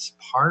that's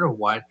part of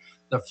what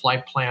the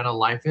flight plan of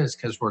life is,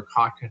 because we're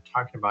talking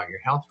about your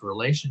health,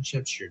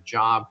 relationships, your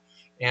job,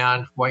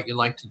 and what you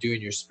like to do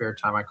in your spare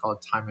time. I call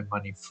it time and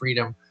money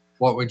freedom.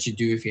 What would you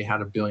do if you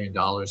had $1 billion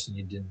and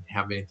you didn't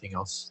have anything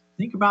else to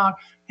think about?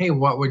 Hey,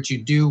 what would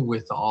you do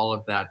with all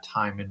of that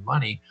time and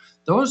money?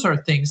 Those are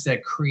things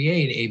that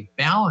create a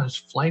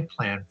balanced flight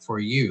plan for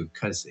you,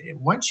 because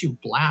once you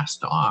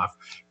blast off,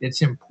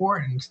 it's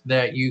important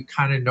that you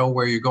kind of know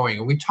where you're going.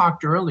 And we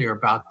talked earlier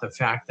about the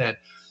fact that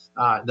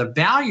the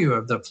value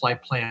of the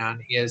flight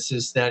plan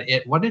is that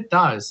what it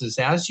does is,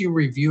 as you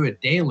review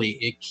it daily,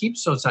 it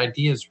keeps those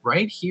ideas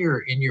right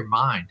here in your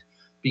mind.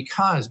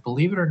 Because,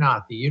 believe it or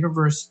not, the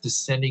universe is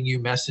sending you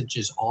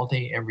messages all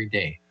day, every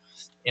day.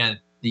 And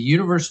the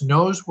universe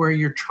knows where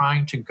you're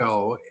trying to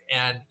go.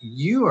 And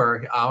you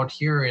are out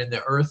here in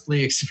the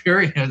earthly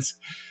experience.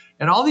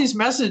 And all these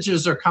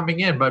messages are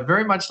coming in. But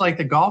very much like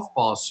the golf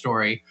ball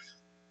story,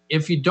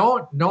 if you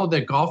don't know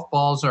that golf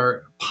balls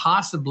are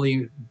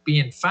possibly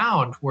being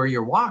found where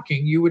you're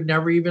walking, you would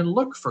never even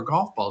look for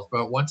golf balls.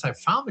 But once I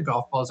found the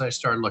golf balls, I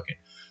started looking.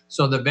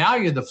 So the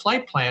value of the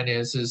flight plan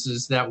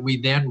is that we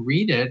then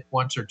read it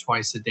once or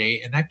twice a day,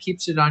 and that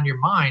keeps it on your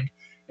mind.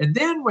 And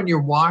then when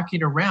you're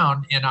walking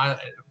around, and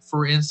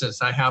for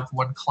instance, I have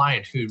one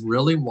client who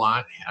really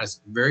has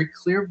very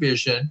clear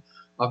vision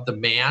of the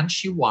man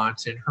she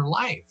wants in her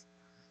life.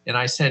 And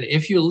I said,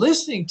 if you're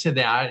listening to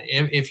that,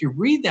 if you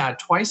read that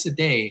twice a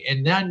day,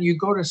 and then you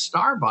go to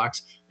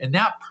Starbucks and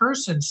that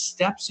person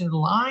steps in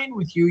line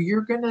with you,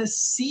 you're going to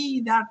see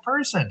that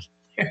person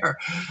there.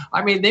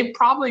 I mean, they've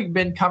probably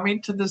been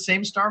coming to the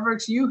same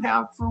Starbucks you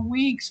have for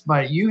weeks,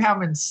 but you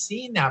haven't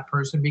seen that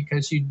person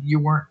because you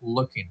weren't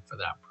looking for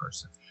that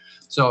person.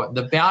 So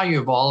the value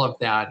of all of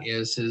that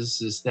is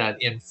that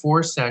in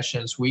 4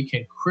 sessions, we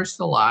can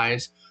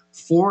crystallize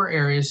 4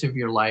 areas of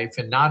your life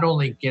and not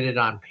only get it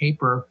on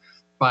paper,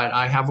 but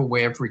I have a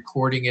way of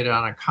recording it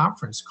on a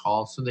conference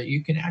call so that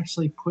you can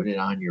actually put it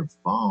on your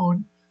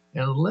phone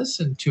and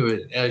listen to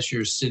it as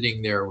you're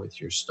sitting there with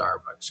your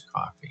Starbucks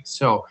coffee.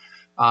 So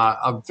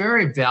a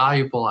very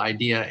valuable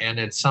idea. And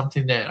it's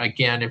something that,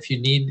 again,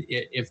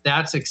 if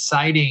that's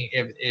exciting,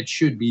 if it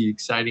should be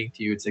exciting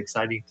to you, it's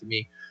exciting to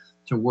me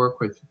to work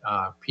with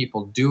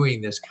people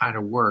doing this kind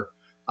of work.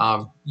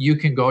 You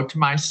can go to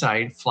my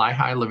site,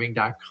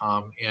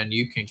 flyhighliving.com, and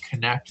you can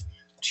connect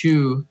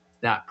to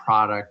that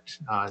product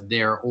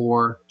there,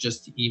 or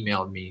just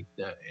email me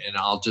and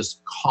I'll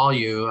just call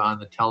you on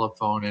the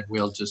telephone and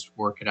we'll just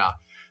work it out.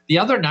 The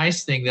other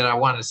nice thing that I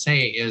want to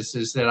say is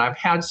that I've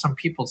had some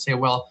people say,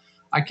 well,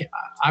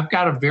 I've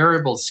got a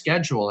variable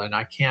schedule and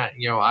I can't,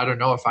 I don't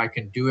know if I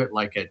can do it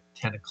like at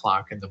 10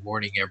 o'clock in the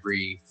morning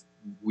every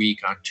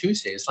week on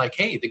Tuesday. It's like,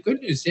 hey, the good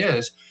news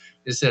is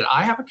that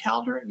I have a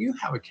calendar and you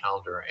have a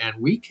calendar and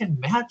we can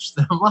match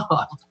them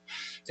up.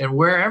 And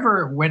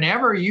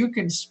whenever you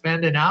can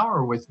spend an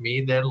hour with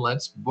me, then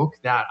let's book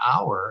that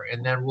hour.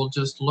 And then we'll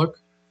just look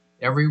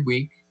every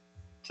week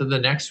to the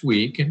next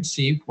week and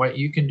see what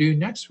you can do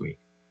next week.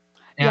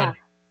 And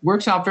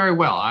works out very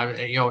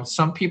well.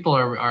 Some people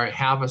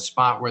have a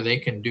spot where they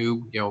can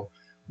do,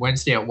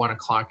 Wednesday at 1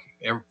 o'clock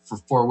for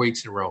 4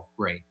 weeks in a row.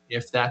 Great.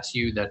 If that's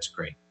you, that's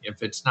great.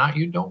 If it's not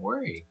you, don't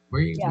worry.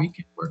 We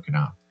can work it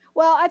out.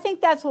 Well, I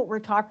think that's what we're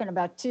talking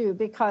about too,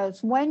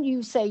 because when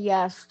you say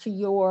yes to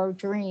your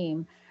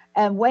dream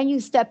and when you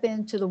step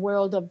into the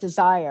world of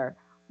desire,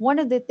 one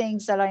of the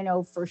things that I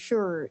know for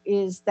sure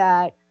is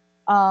that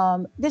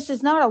this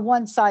is not a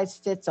one size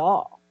fits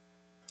all,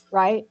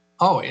 right?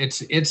 Oh,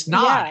 it's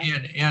not.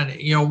 Yeah.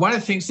 And one of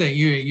the things that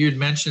you had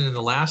mentioned in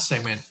the last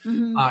segment,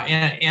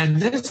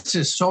 and this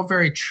is so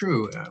very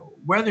true,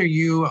 whether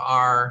you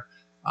are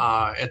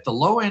at the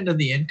low end of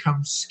the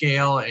income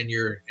scale and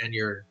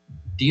you're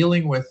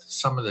dealing with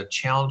some of the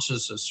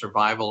challenges of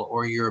survival,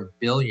 or you're a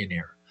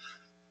billionaire.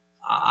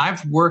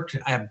 I've worked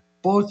at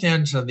both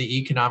ends of the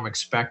economic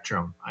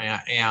spectrum,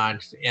 and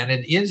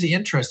it is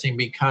interesting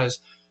because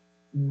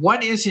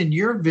what is in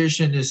your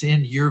vision is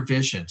in your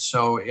vision.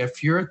 So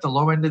if you're at the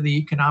low end of the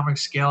economic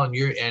scale and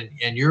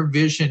your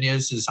vision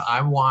is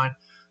I want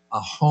a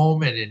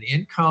home and an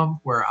income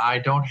where I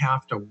don't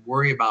have to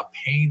worry about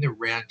paying the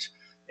rent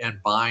and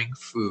buying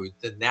food,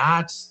 then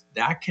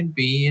that can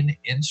be an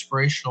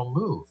inspirational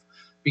move.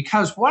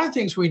 Because one of the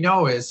things we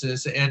know is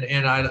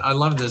and I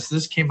love this.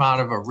 This came out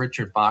of a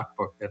Richard Bach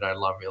book that I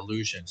love,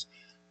 Illusions.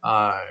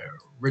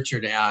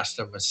 Richard asked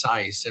a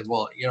Messiah, he said,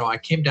 well, I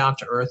came down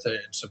to earth and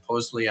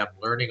supposedly I'm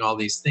learning all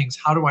these things.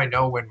 How do I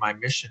know when my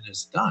mission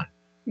is done?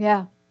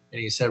 Yeah.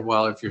 And he said,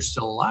 well, if you're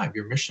still alive,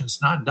 your mission's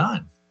not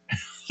done.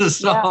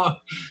 So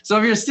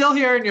if you're still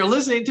here and you're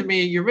listening to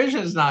me, your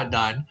mission's not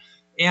done.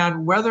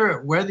 And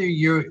whether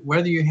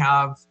you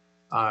have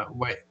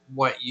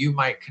what you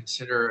might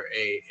consider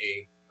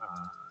a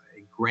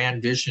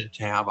grand vision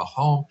to have a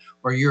home,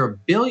 or you're a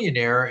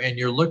billionaire and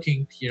you're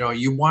looking,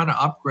 you want to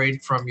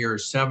upgrade from your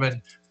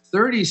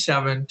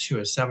 737 to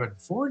a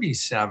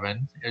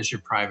 747 as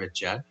your private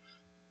jet.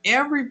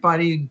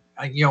 Everybody,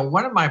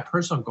 one of my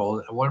personal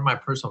goals, one of my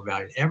personal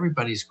values,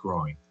 everybody's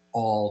growing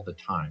all the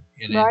time.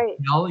 And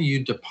until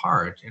you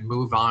depart and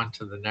move on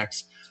to the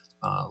next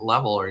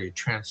level, or you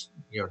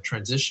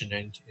transition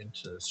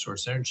into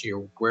source energy,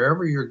 or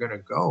wherever you're going to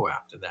go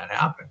after that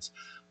happens.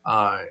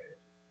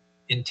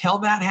 Until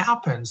that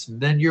happens,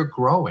 then you're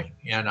growing.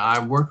 And I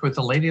worked with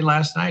a lady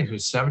last night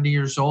who's 70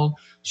 years old.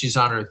 She's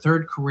on her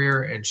third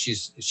career, and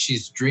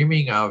she's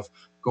dreaming of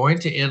going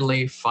to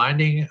Italy,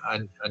 finding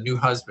a new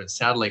husband.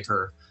 Sadly,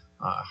 her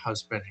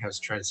husband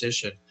has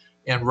transitioned,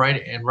 and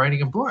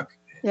writing a book.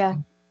 Yeah.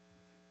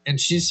 And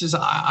she says,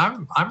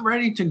 I'm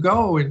ready to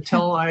go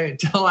until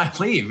I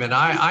leave. And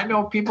I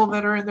know people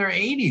that are in their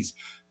 80s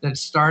that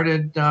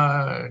started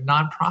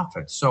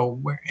nonprofits. So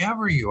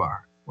wherever you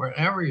are,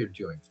 wherever you're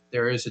doing,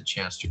 there is a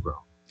chance to grow.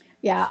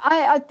 Yeah,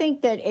 I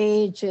think that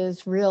age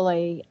is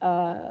really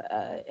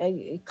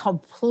a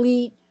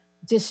complete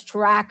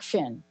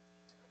distraction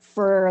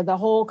for the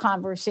whole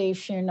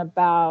conversation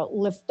about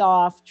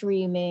liftoff,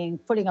 dreaming,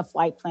 putting a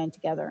flight plan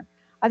together.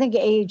 I think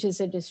age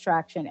is a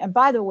distraction. And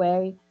by the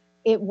way,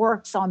 it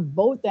works on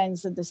both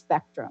ends of the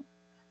spectrum.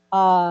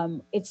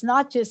 It's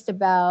not just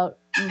about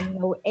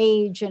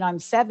age and I'm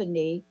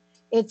 70.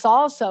 It's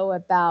also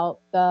about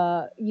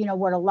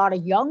what a lot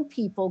of young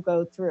people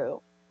go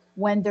through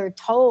when they're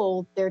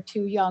told they're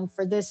too young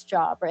for this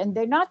job, and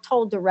they're not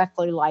told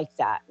directly like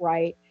that,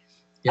 right?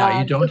 Yeah,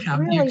 you don't have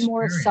really the experience.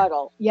 More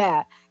subtle.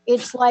 Yeah,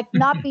 it's like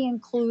not being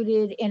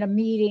included in a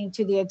meeting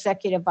to the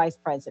executive vice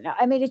president.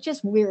 I mean, it's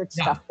just weird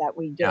stuff that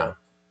we do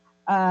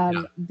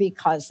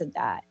because of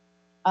that.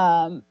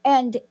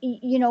 And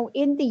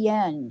in the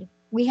end,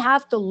 we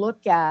have to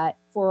look at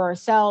for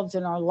ourselves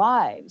in our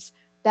lives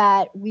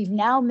that we've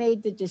now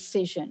made the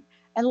decision.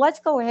 And let's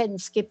go ahead and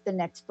skip the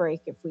next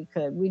break if we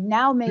could. We've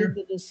now made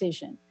the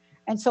decision.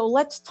 And so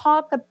let's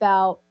talk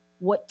about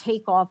what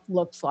takeoff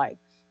looks like,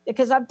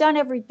 because I've done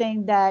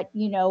everything that,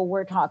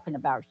 we're talking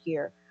about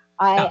here.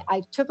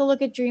 I took a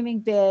look at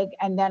dreaming big,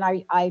 and then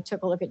I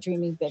took a look at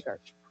dreaming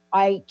bigger.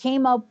 I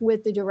came up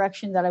with the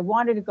direction that I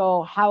wanted to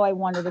go, how I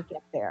wanted to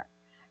get there.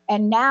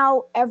 And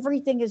now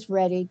everything is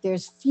ready.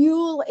 There's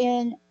fuel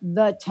in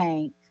the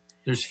tank.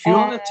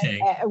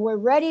 We're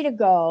ready to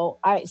go.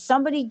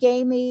 Somebody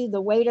gave me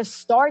the way to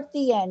start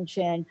the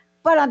engine,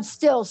 but I'm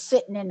still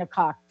sitting in the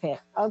cockpit.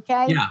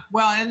 Okay. Yeah.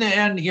 Well,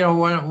 and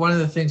one of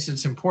the things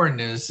that's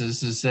important is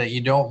that you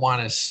don't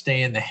want to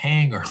stay in the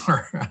hangar.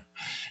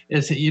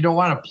 Is that you don't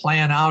want to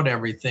plan out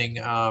everything.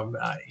 And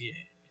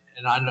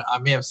I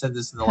may have said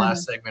this in the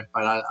last segment,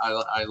 but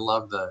I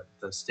love the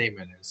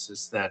statement. It's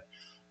just that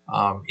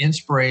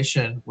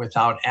inspiration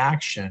without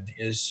action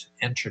is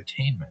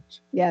entertainment.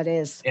 Yeah, it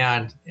is.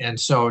 And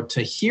so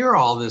to hear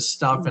all this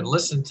stuff and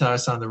listen to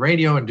us on the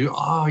radio and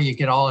you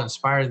get all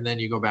inspired, and then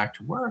you go back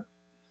to work.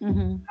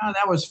 Mm-hmm. Oh,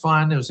 that was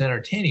fun. It was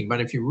entertaining. But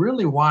if you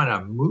really want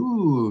to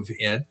move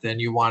it, then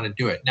you want to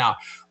do it. Now,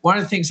 one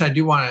of the things I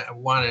do want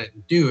to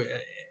do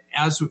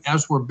as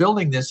we're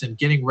building this and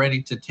getting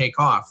ready to take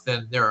off,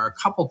 then there are a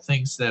couple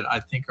things that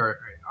I think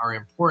are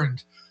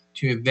important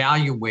to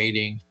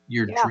evaluating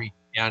your dream.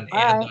 And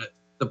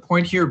the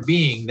point here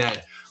being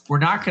that we're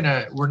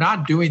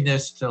not doing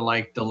this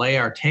to delay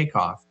our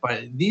takeoff,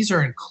 but these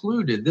are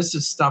included. This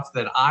is stuff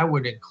that I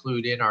would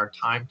include in our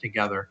time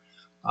together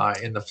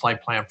in the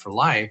flight plan for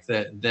life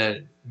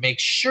that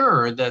makes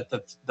sure that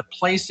the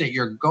place that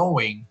you're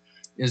going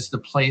is the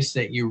place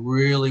that you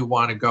really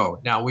want to go.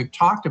 Now, we've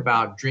talked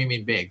about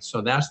dreaming big.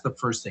 So that's the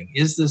first thing.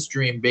 Is this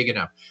dream big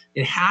enough?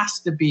 It has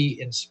to be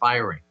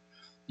inspiring.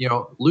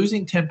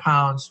 Losing 10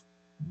 pounds,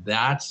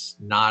 that's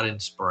not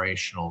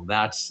inspirational.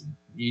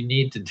 You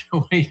need to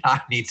do it.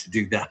 I need to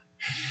do that.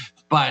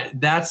 But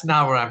that's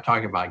not what I'm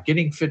talking about.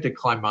 Getting fit to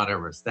climb Mount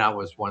Everest, that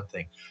was one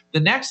thing. The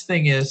next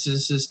thing is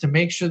to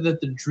make sure that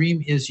the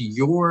dream is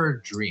your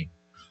dream.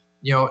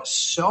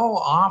 So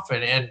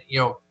often, and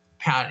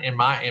Pat, in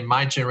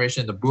my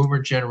generation, the boomer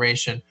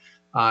generation,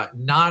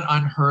 not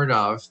unheard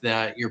of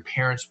that your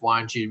parents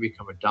wanted you to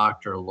become a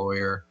doctor, a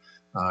lawyer,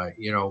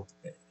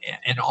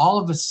 and all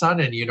of a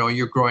sudden,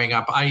 you're growing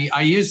up.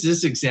 I use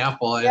this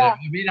example, and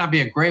it may not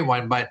be a great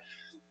one, but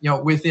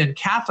within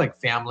Catholic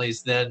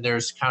families, then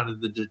there's kind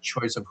of the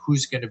choice of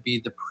who's going to be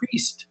the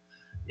priest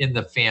in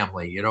the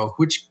family.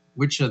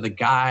 Which of the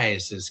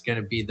guys is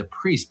going to be the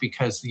priest,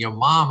 because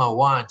mama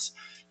wants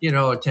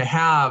to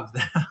have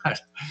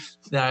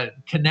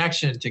that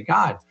connection to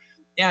God.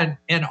 And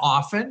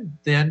often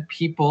then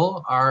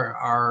people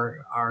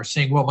are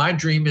saying, well, my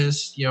dream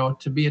is,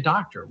 to be a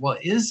doctor. Well,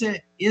 is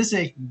it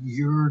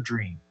your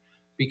dream?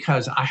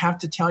 Because I have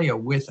to tell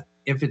you,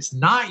 if it's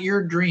not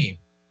your dream,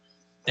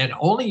 and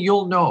only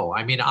you'll know.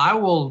 I mean, I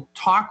will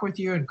talk with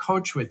you and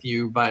coach with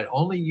you, but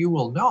only you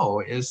will know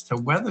as to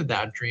whether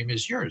that dream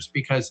is yours.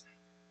 Because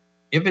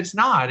if it's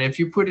not, if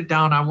you put it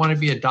down, I want to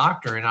be a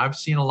doctor, and I've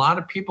seen a lot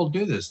of people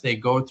do this. They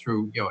go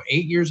through,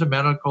 8 years of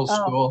medical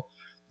school.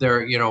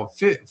 They're,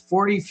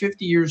 40,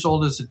 50 years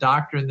old as a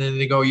doctor. And then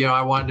they go,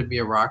 I wanted to be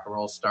a rock and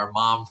roll star.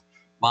 Mom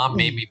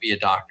made me be a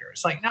doctor.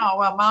 It's like, no,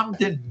 well, mom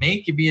didn't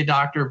make you be a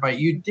doctor, but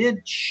you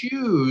did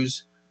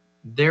choose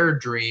their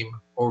dream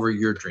over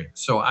your dream.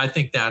 So I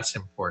think that's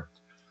important.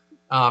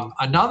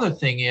 Another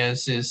thing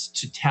is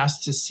to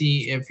test to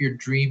see if your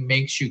dream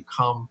makes you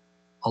come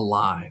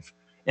alive.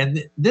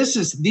 And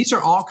these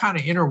are all kind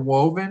of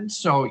interwoven.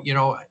 So,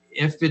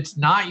 if it's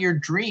not your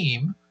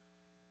dream,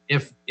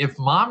 if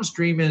mom's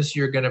dream is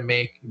you're going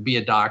to be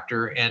a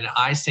doctor, and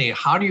I say,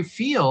 how do you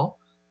feel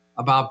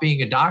about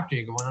being a doctor?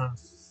 You go, well,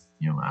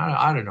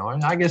 I don't know.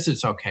 I guess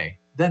it's okay.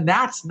 Then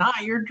that's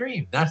not your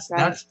dream. That's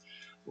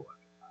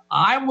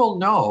I will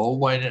know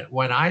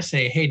when I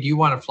say, hey, do you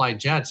want to fly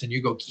jets? And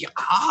you go,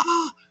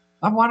 I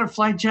want to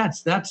fly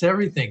jets. That's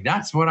everything.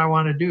 That's what I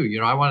want to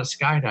do. I want to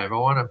skydive. I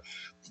want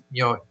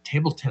to,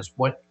 table tennis,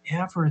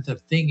 whatever the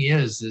thing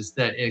is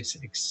that it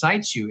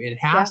excites you. It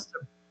has to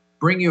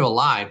bring you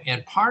alive.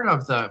 And part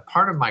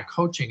of my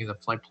coaching in the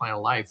Flight Plan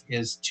of Life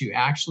is to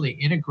actually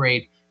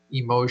integrate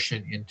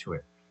emotion into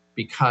it,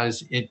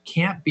 because it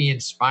can't be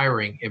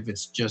inspiring if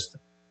it's just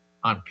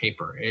on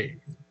paper.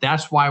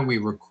 That's why we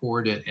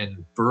record it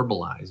and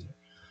verbalize it,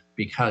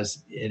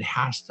 because it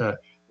has to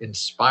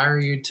inspire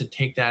you to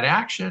take that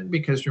action.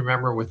 Because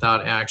remember,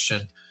 without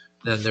action,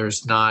 then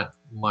there's not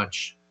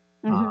much,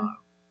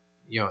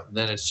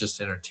 then it's just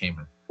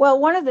entertainment. Well,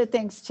 one of the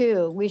things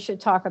too we should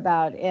talk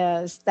about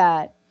is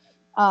that,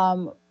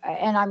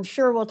 and I'm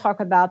sure we'll talk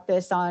about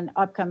this on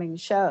upcoming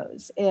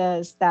shows,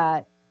 is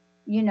that,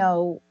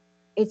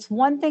 it's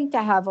one thing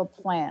to have a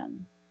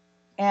plan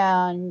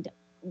and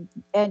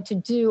to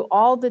do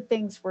all the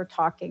things we're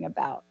talking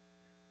about.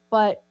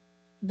 But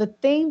the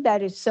thing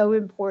that is so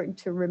important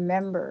to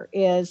remember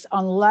is,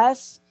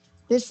 unless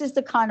this is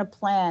the kind of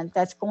plan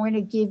that's going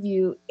to give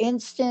you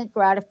instant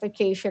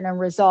gratification and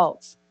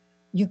results,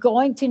 you're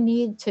going to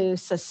need to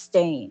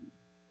sustain.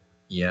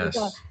 Yes.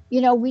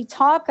 We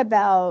talk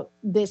about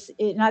this,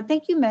 and I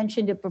think you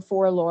mentioned it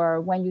before,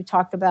 Laura, when you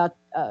talked about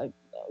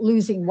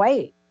losing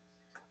weight.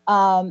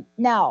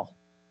 Now,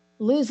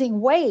 losing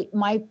weight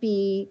might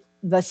be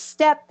the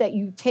step that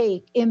you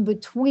take in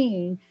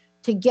between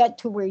to get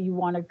to where you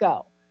want to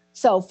go.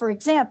 So, for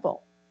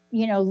example,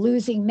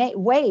 losing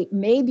weight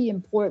may be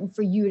important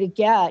for you to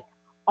get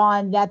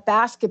on that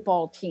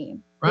basketball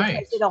team, right?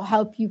 Because it'll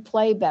help you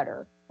play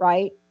better,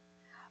 right?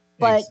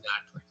 But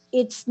exactly.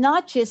 It's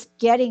not just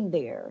getting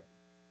there.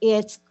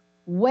 It's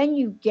when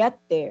you get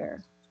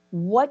there,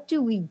 what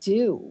do we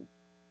do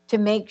to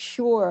make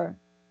sure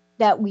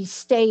that we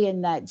stay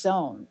in that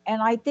zone?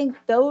 And I think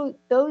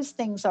those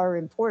things are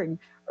important.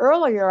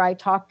 Earlier, I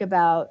talked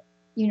about,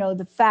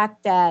 the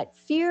fact that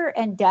fear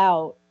and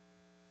doubt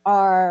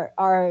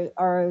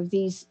are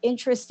these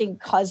interesting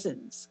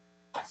cousins,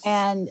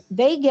 and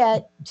they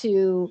get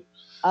to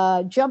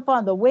jump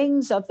on the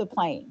wings of the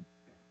plane.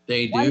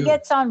 They do. One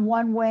gets on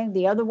one wing,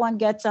 the other one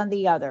gets on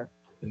the other.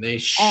 And they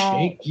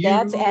shake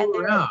and around.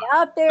 They're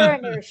out there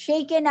and they're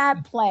shaking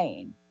that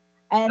plane.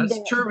 And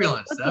that's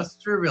turbulence. That's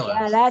turbulence.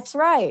 Yeah, that's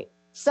right.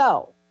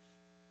 So,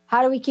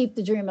 how do we keep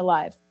the dream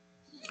alive?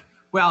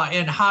 Well,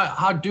 and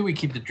how do we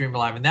keep the dream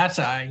alive? And that's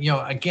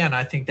again,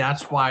 I think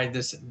that's why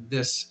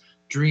this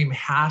dream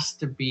has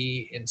to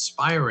be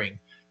inspiring,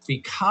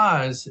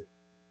 because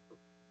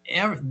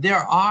there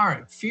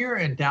are fear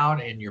and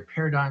doubt in your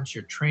paradigms,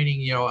 your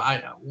training.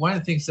 One of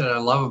the things that I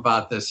love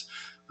about this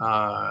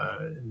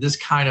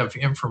kind of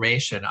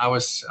information, I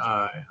was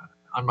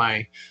on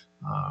my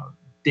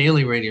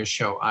daily radio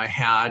show, I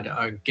had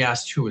a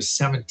guest who was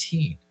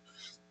 17,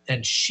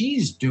 and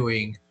she's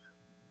doing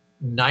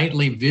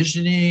nightly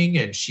visioning,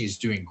 and she's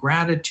doing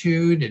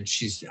gratitude, and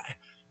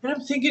I'm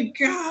thinking,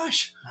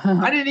 gosh,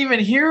 I didn't even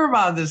hear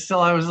about this till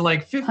I was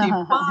like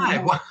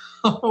 55.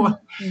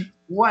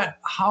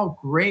 How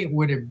great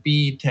would it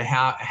be to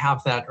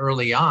have that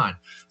early on?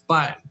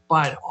 But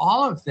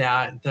all of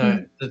that,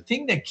 the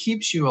thing that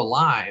keeps you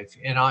alive,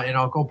 and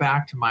I'll go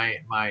back to my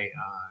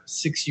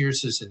 6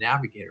 years as a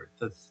navigator.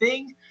 The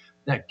thing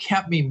that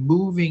kept me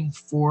moving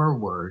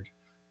forward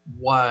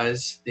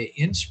was the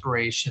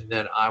inspiration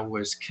that I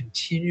was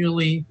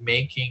continually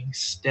making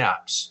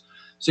steps.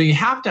 So you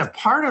have to have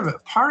part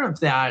of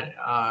that.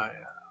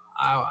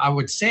 I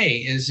would say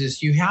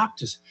is you have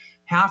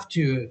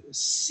to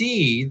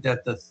see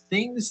that the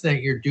things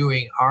that you're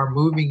doing are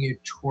moving you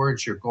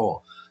towards your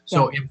goal.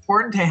 So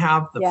important to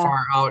have the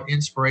far out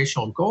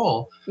inspirational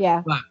goal.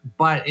 Yeah.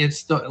 But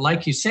it's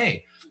like you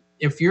say,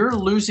 if you're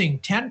losing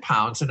 10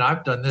 pounds, and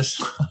I've done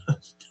this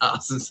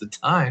thousands of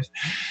times,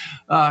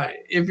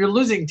 if you're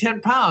losing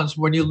 10 pounds,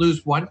 when you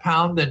lose 1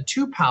 pound, then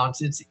 2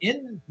 pounds, it's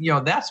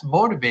that's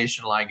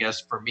motivational, I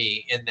guess, for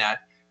me, in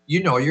that,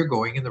 you're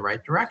going in the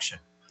right direction.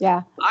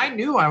 Yeah. I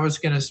knew I was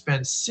going to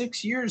spend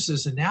 6 years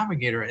as a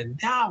navigator, and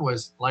that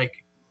was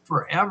like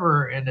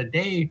forever and a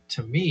day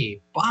to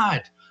me.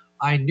 But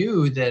I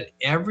knew that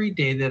every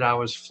day that I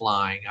was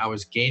flying, I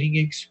was gaining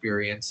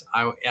experience.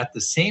 At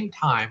the same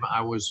time,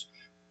 I was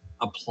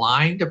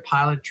applying to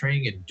pilot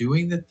training and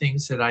doing the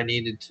things that I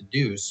needed to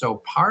do. So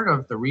part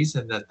of the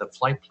reason that the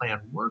flight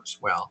plan works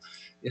well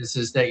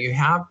is that you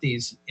have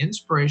these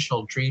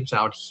inspirational dreams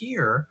out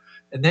here,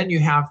 and then you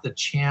have the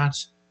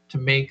chance to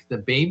make the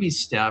baby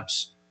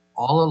steps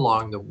all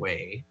along the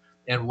way.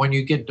 And when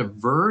you get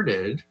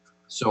diverted,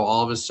 so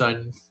all of a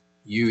sudden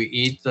you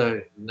eat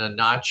the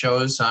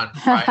nachos on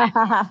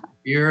Friday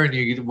here, and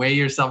you weigh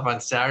yourself on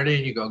Saturday,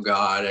 and you go,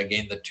 God, I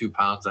gained the 2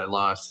 pounds I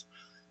lost.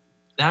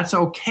 That's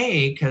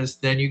okay, because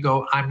then you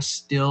go, I'm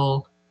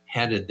still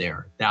headed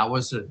there. That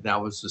was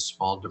a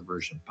small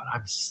diversion, but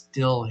I'm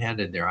still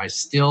headed there. I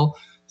still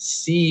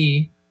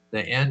see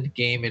the end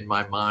game in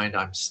my mind.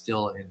 I'm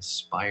still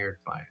inspired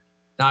by it.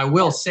 Now, I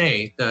will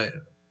say that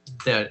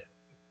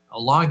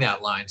along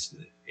that lines,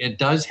 it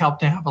does help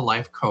to have a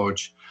life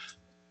coach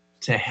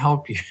to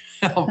help you.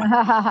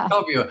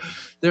 help you.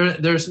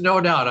 There's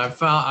no doubt.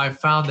 I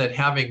found that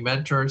having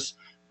mentors,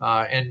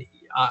 and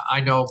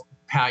I know,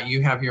 Pat,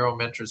 you have your own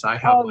mentors. I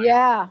have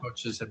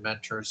coaches and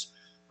mentors.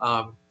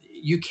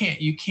 You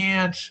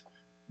can't.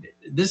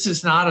 This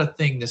is not a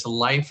thing. This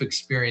life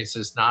experience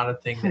is not a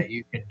thing that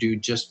you can do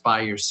just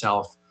by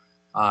yourself.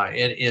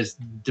 It is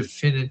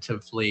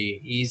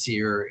definitively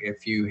easier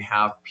if you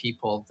have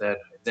people that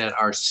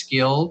are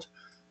skilled.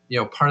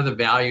 Part of the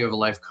value of a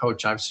life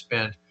coach, I've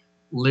spent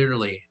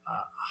literally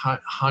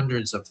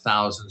hundreds of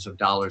thousands of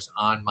dollars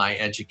on my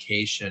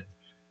education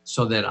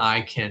so that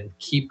I can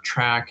keep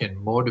track and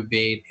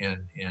motivate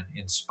and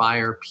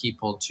inspire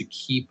people to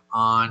keep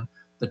on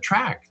the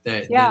track,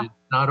 that it's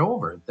not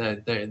over,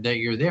 that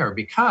you're there.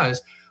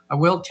 Because I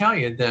will tell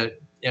you that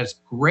as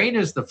great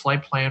as the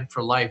flight plan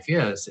for life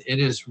is, it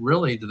is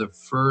really the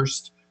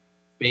first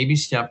baby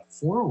step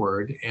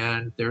forward.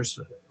 And there's,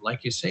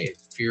 like you say,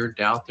 fear,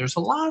 doubt. There's a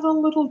lot of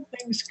little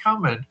things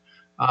coming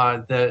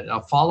that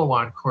a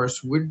follow-on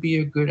course would be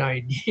a good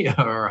idea,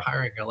 or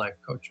hiring a life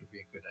coach would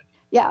be a good idea.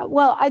 Yeah,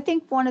 well, I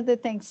think one of the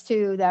things,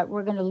 too, that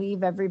we're going to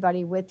leave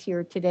everybody with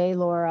here today,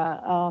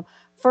 Laura,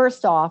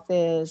 first off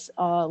is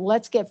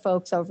let's get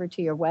folks over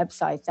to your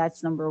website.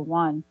 That's number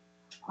one.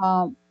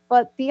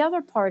 But the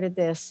other part of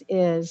this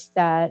is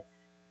that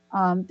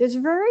there's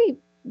very,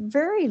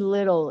 very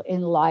little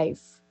in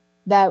life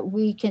that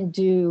we can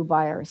do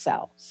by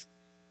ourselves.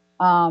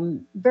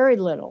 Very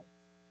little.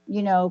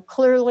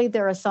 Clearly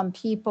there are some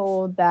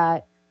people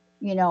that,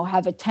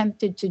 have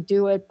attempted to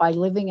do it by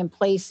living in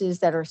places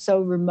that are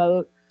so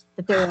remote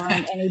that there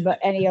aren't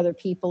any other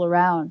people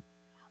around.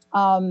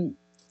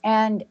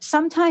 And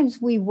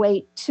sometimes we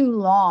wait too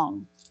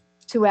long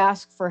to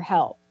ask for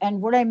help. And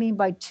what I mean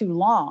by too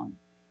long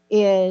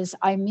is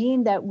I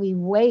mean that we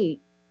wait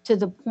to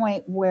the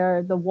point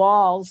where the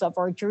walls of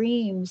our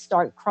dreams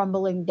start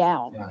crumbling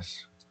down.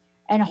 Yes.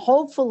 And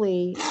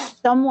hopefully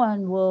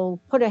someone will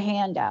put a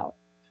hand out.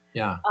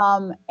 Yeah.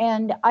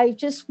 And I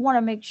just want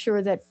to make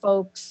sure that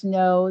folks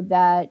know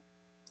that,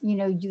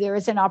 there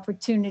is an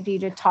opportunity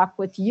to talk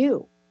with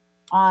you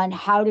on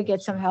how to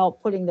get some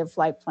help putting their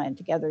flight plan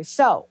together.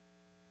 So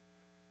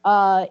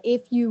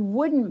if you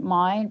wouldn't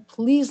mind,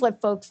 please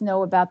let folks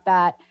know about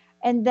that.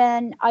 And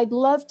then I'd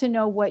love to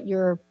know what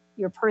your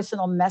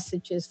personal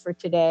message is for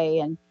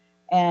today,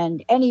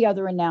 and any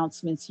other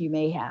announcements you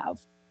may have.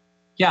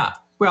 Yeah.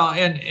 Well,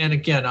 and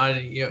again,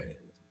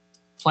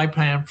 flight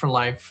plan for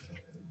life,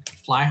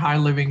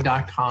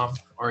 flyhighliving.com,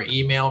 or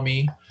email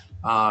me.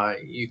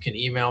 You can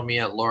email me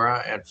at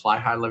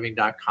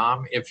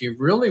laura@flyhighliving.com. If you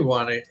really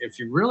want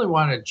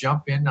to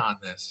jump in on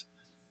this,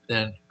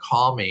 then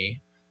call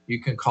me. You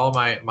can call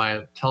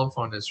my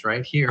telephone is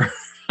right here.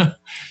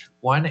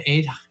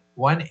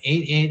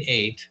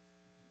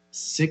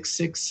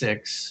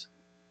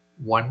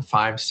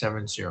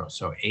 1-888-666-1570.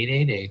 So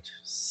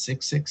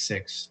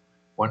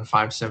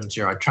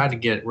 888-666-1570. I tried to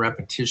get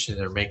repetition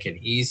there, make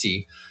it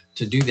easy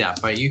to do that,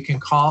 but you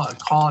can call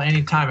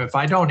anytime. If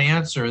I don't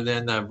answer,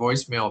 then the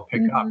voicemail will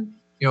pick up.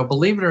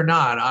 Believe it or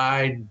not,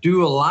 I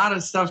do a lot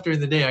of stuff during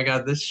the day. I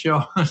got this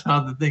show and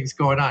other things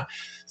going on.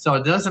 So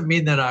it doesn't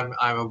mean that I'm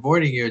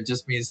avoiding you. It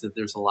just means that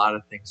there's a lot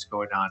of things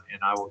going on,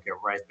 and I will get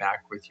right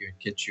back with you and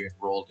get you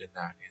enrolled in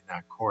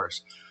that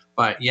course.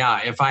 But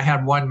yeah, if I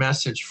had one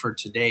message for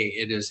today,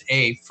 it is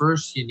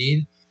first you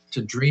need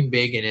to dream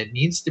big, and it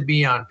needs to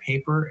be on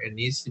paper. It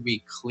needs to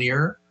be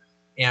clear.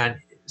 And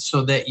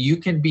so that you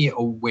can be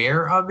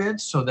aware of it,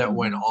 so that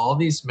when all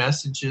these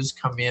messages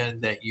come in,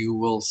 that you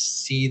will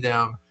see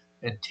them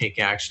and take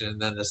action.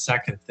 And then the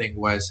second thing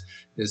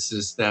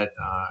is that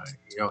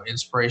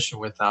inspiration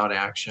without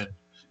action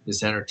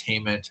is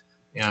entertainment.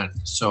 And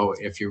so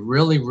if you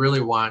really,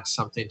 really want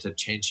something to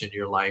change in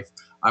your life,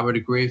 I would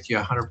agree with you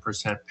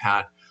 100%,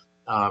 Pat.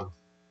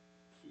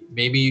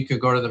 Maybe you could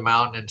go to the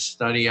mountain and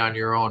study on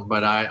your own,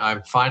 but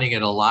I'm finding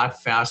it a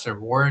lot faster,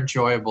 more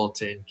enjoyable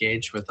to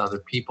engage with other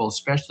people,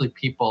 especially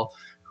people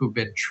who've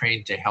been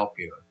trained to help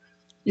you.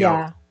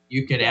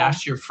 You can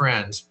ask your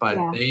friends, but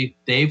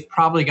they've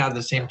probably got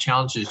the same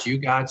challenges you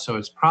got, so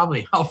it's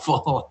probably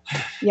helpful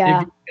if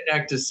you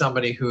connect to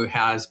somebody who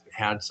has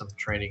had some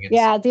training.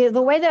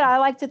 The way that I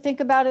like to think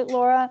about it,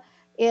 Laura,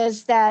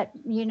 is that,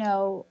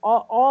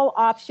 all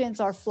options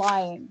are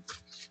flying.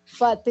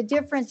 But the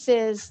difference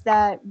is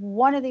that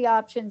one of the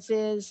options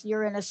is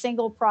you're in a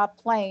single prop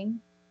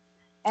plane,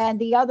 and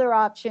the other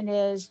option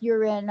is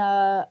you're in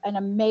an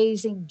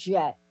amazing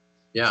jet.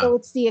 Yeah. So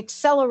it's the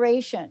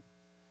acceleration.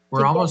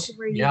 We're almost,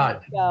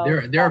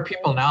 there are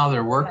people now that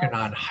are working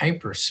on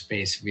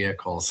hyperspace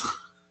vehicles.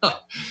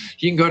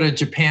 You can go to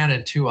Japan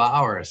in 2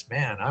 hours.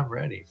 Man, I'm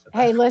ready for that.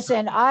 Hey,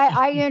 listen,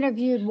 I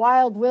interviewed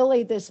Wild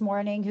Willie this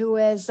morning, who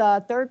is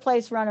third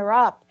place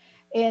runner-up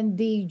in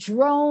the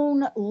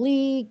Drone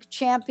League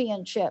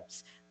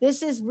Championships.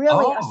 This is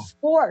really a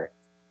sport.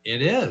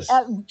 It is.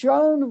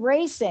 Drone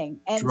racing.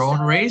 And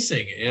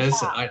racing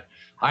is,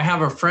 I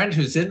have a friend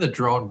who's in the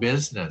drone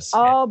business.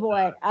 Oh,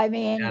 boy. I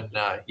mean. And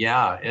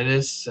it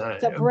is.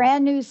 It's a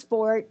brand new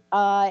sport.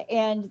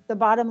 And the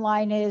bottom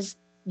line is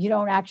you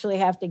don't actually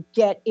have to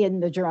get in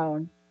the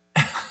drone.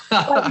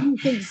 But you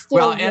can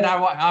still and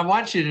I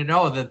want you to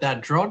know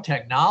that drone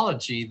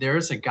technology,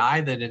 there's a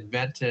guy that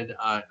invented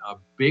a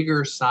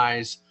bigger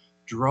size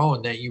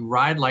drone that you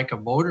ride like a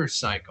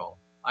motorcycle.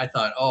 I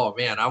thought, oh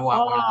man, I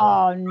want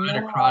one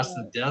right across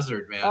the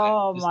desert, man.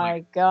 Oh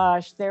my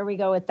gosh, there we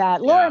go with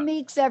that. Laura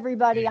Meeks,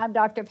 everybody. I'm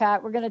Dr.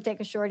 Pat. We're going to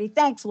take a shorty.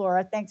 Thanks,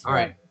 Laura. Thanks for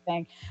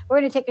everything. We're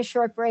going to take a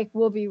short break.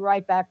 We'll be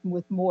right back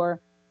with more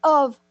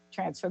of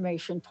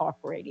Transformation Talk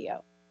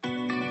Radio.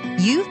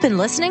 You've been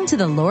listening to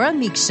The Laura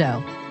Meeks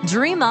Show.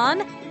 Dream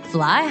on,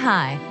 fly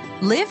high,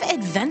 live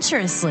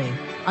adventurously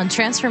on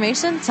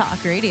Transformation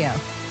Talk Radio.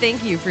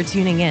 Thank you for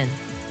tuning in.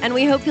 And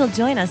we hope you'll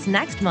join us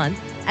next month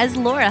as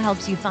Laura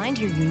helps you find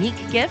your unique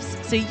gifts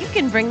so you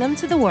can bring them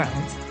to the world.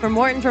 For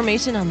more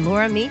information on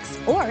Laura Meeks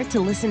or to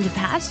listen to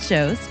past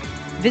shows,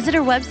 visit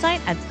her website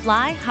at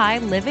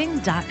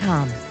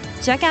flyhighliving.com.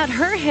 Check out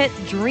her hit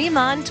Dream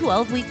On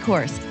 12-week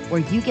course,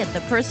 where you get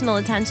the personal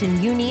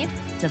attention you need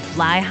to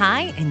fly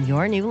high in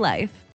your new life.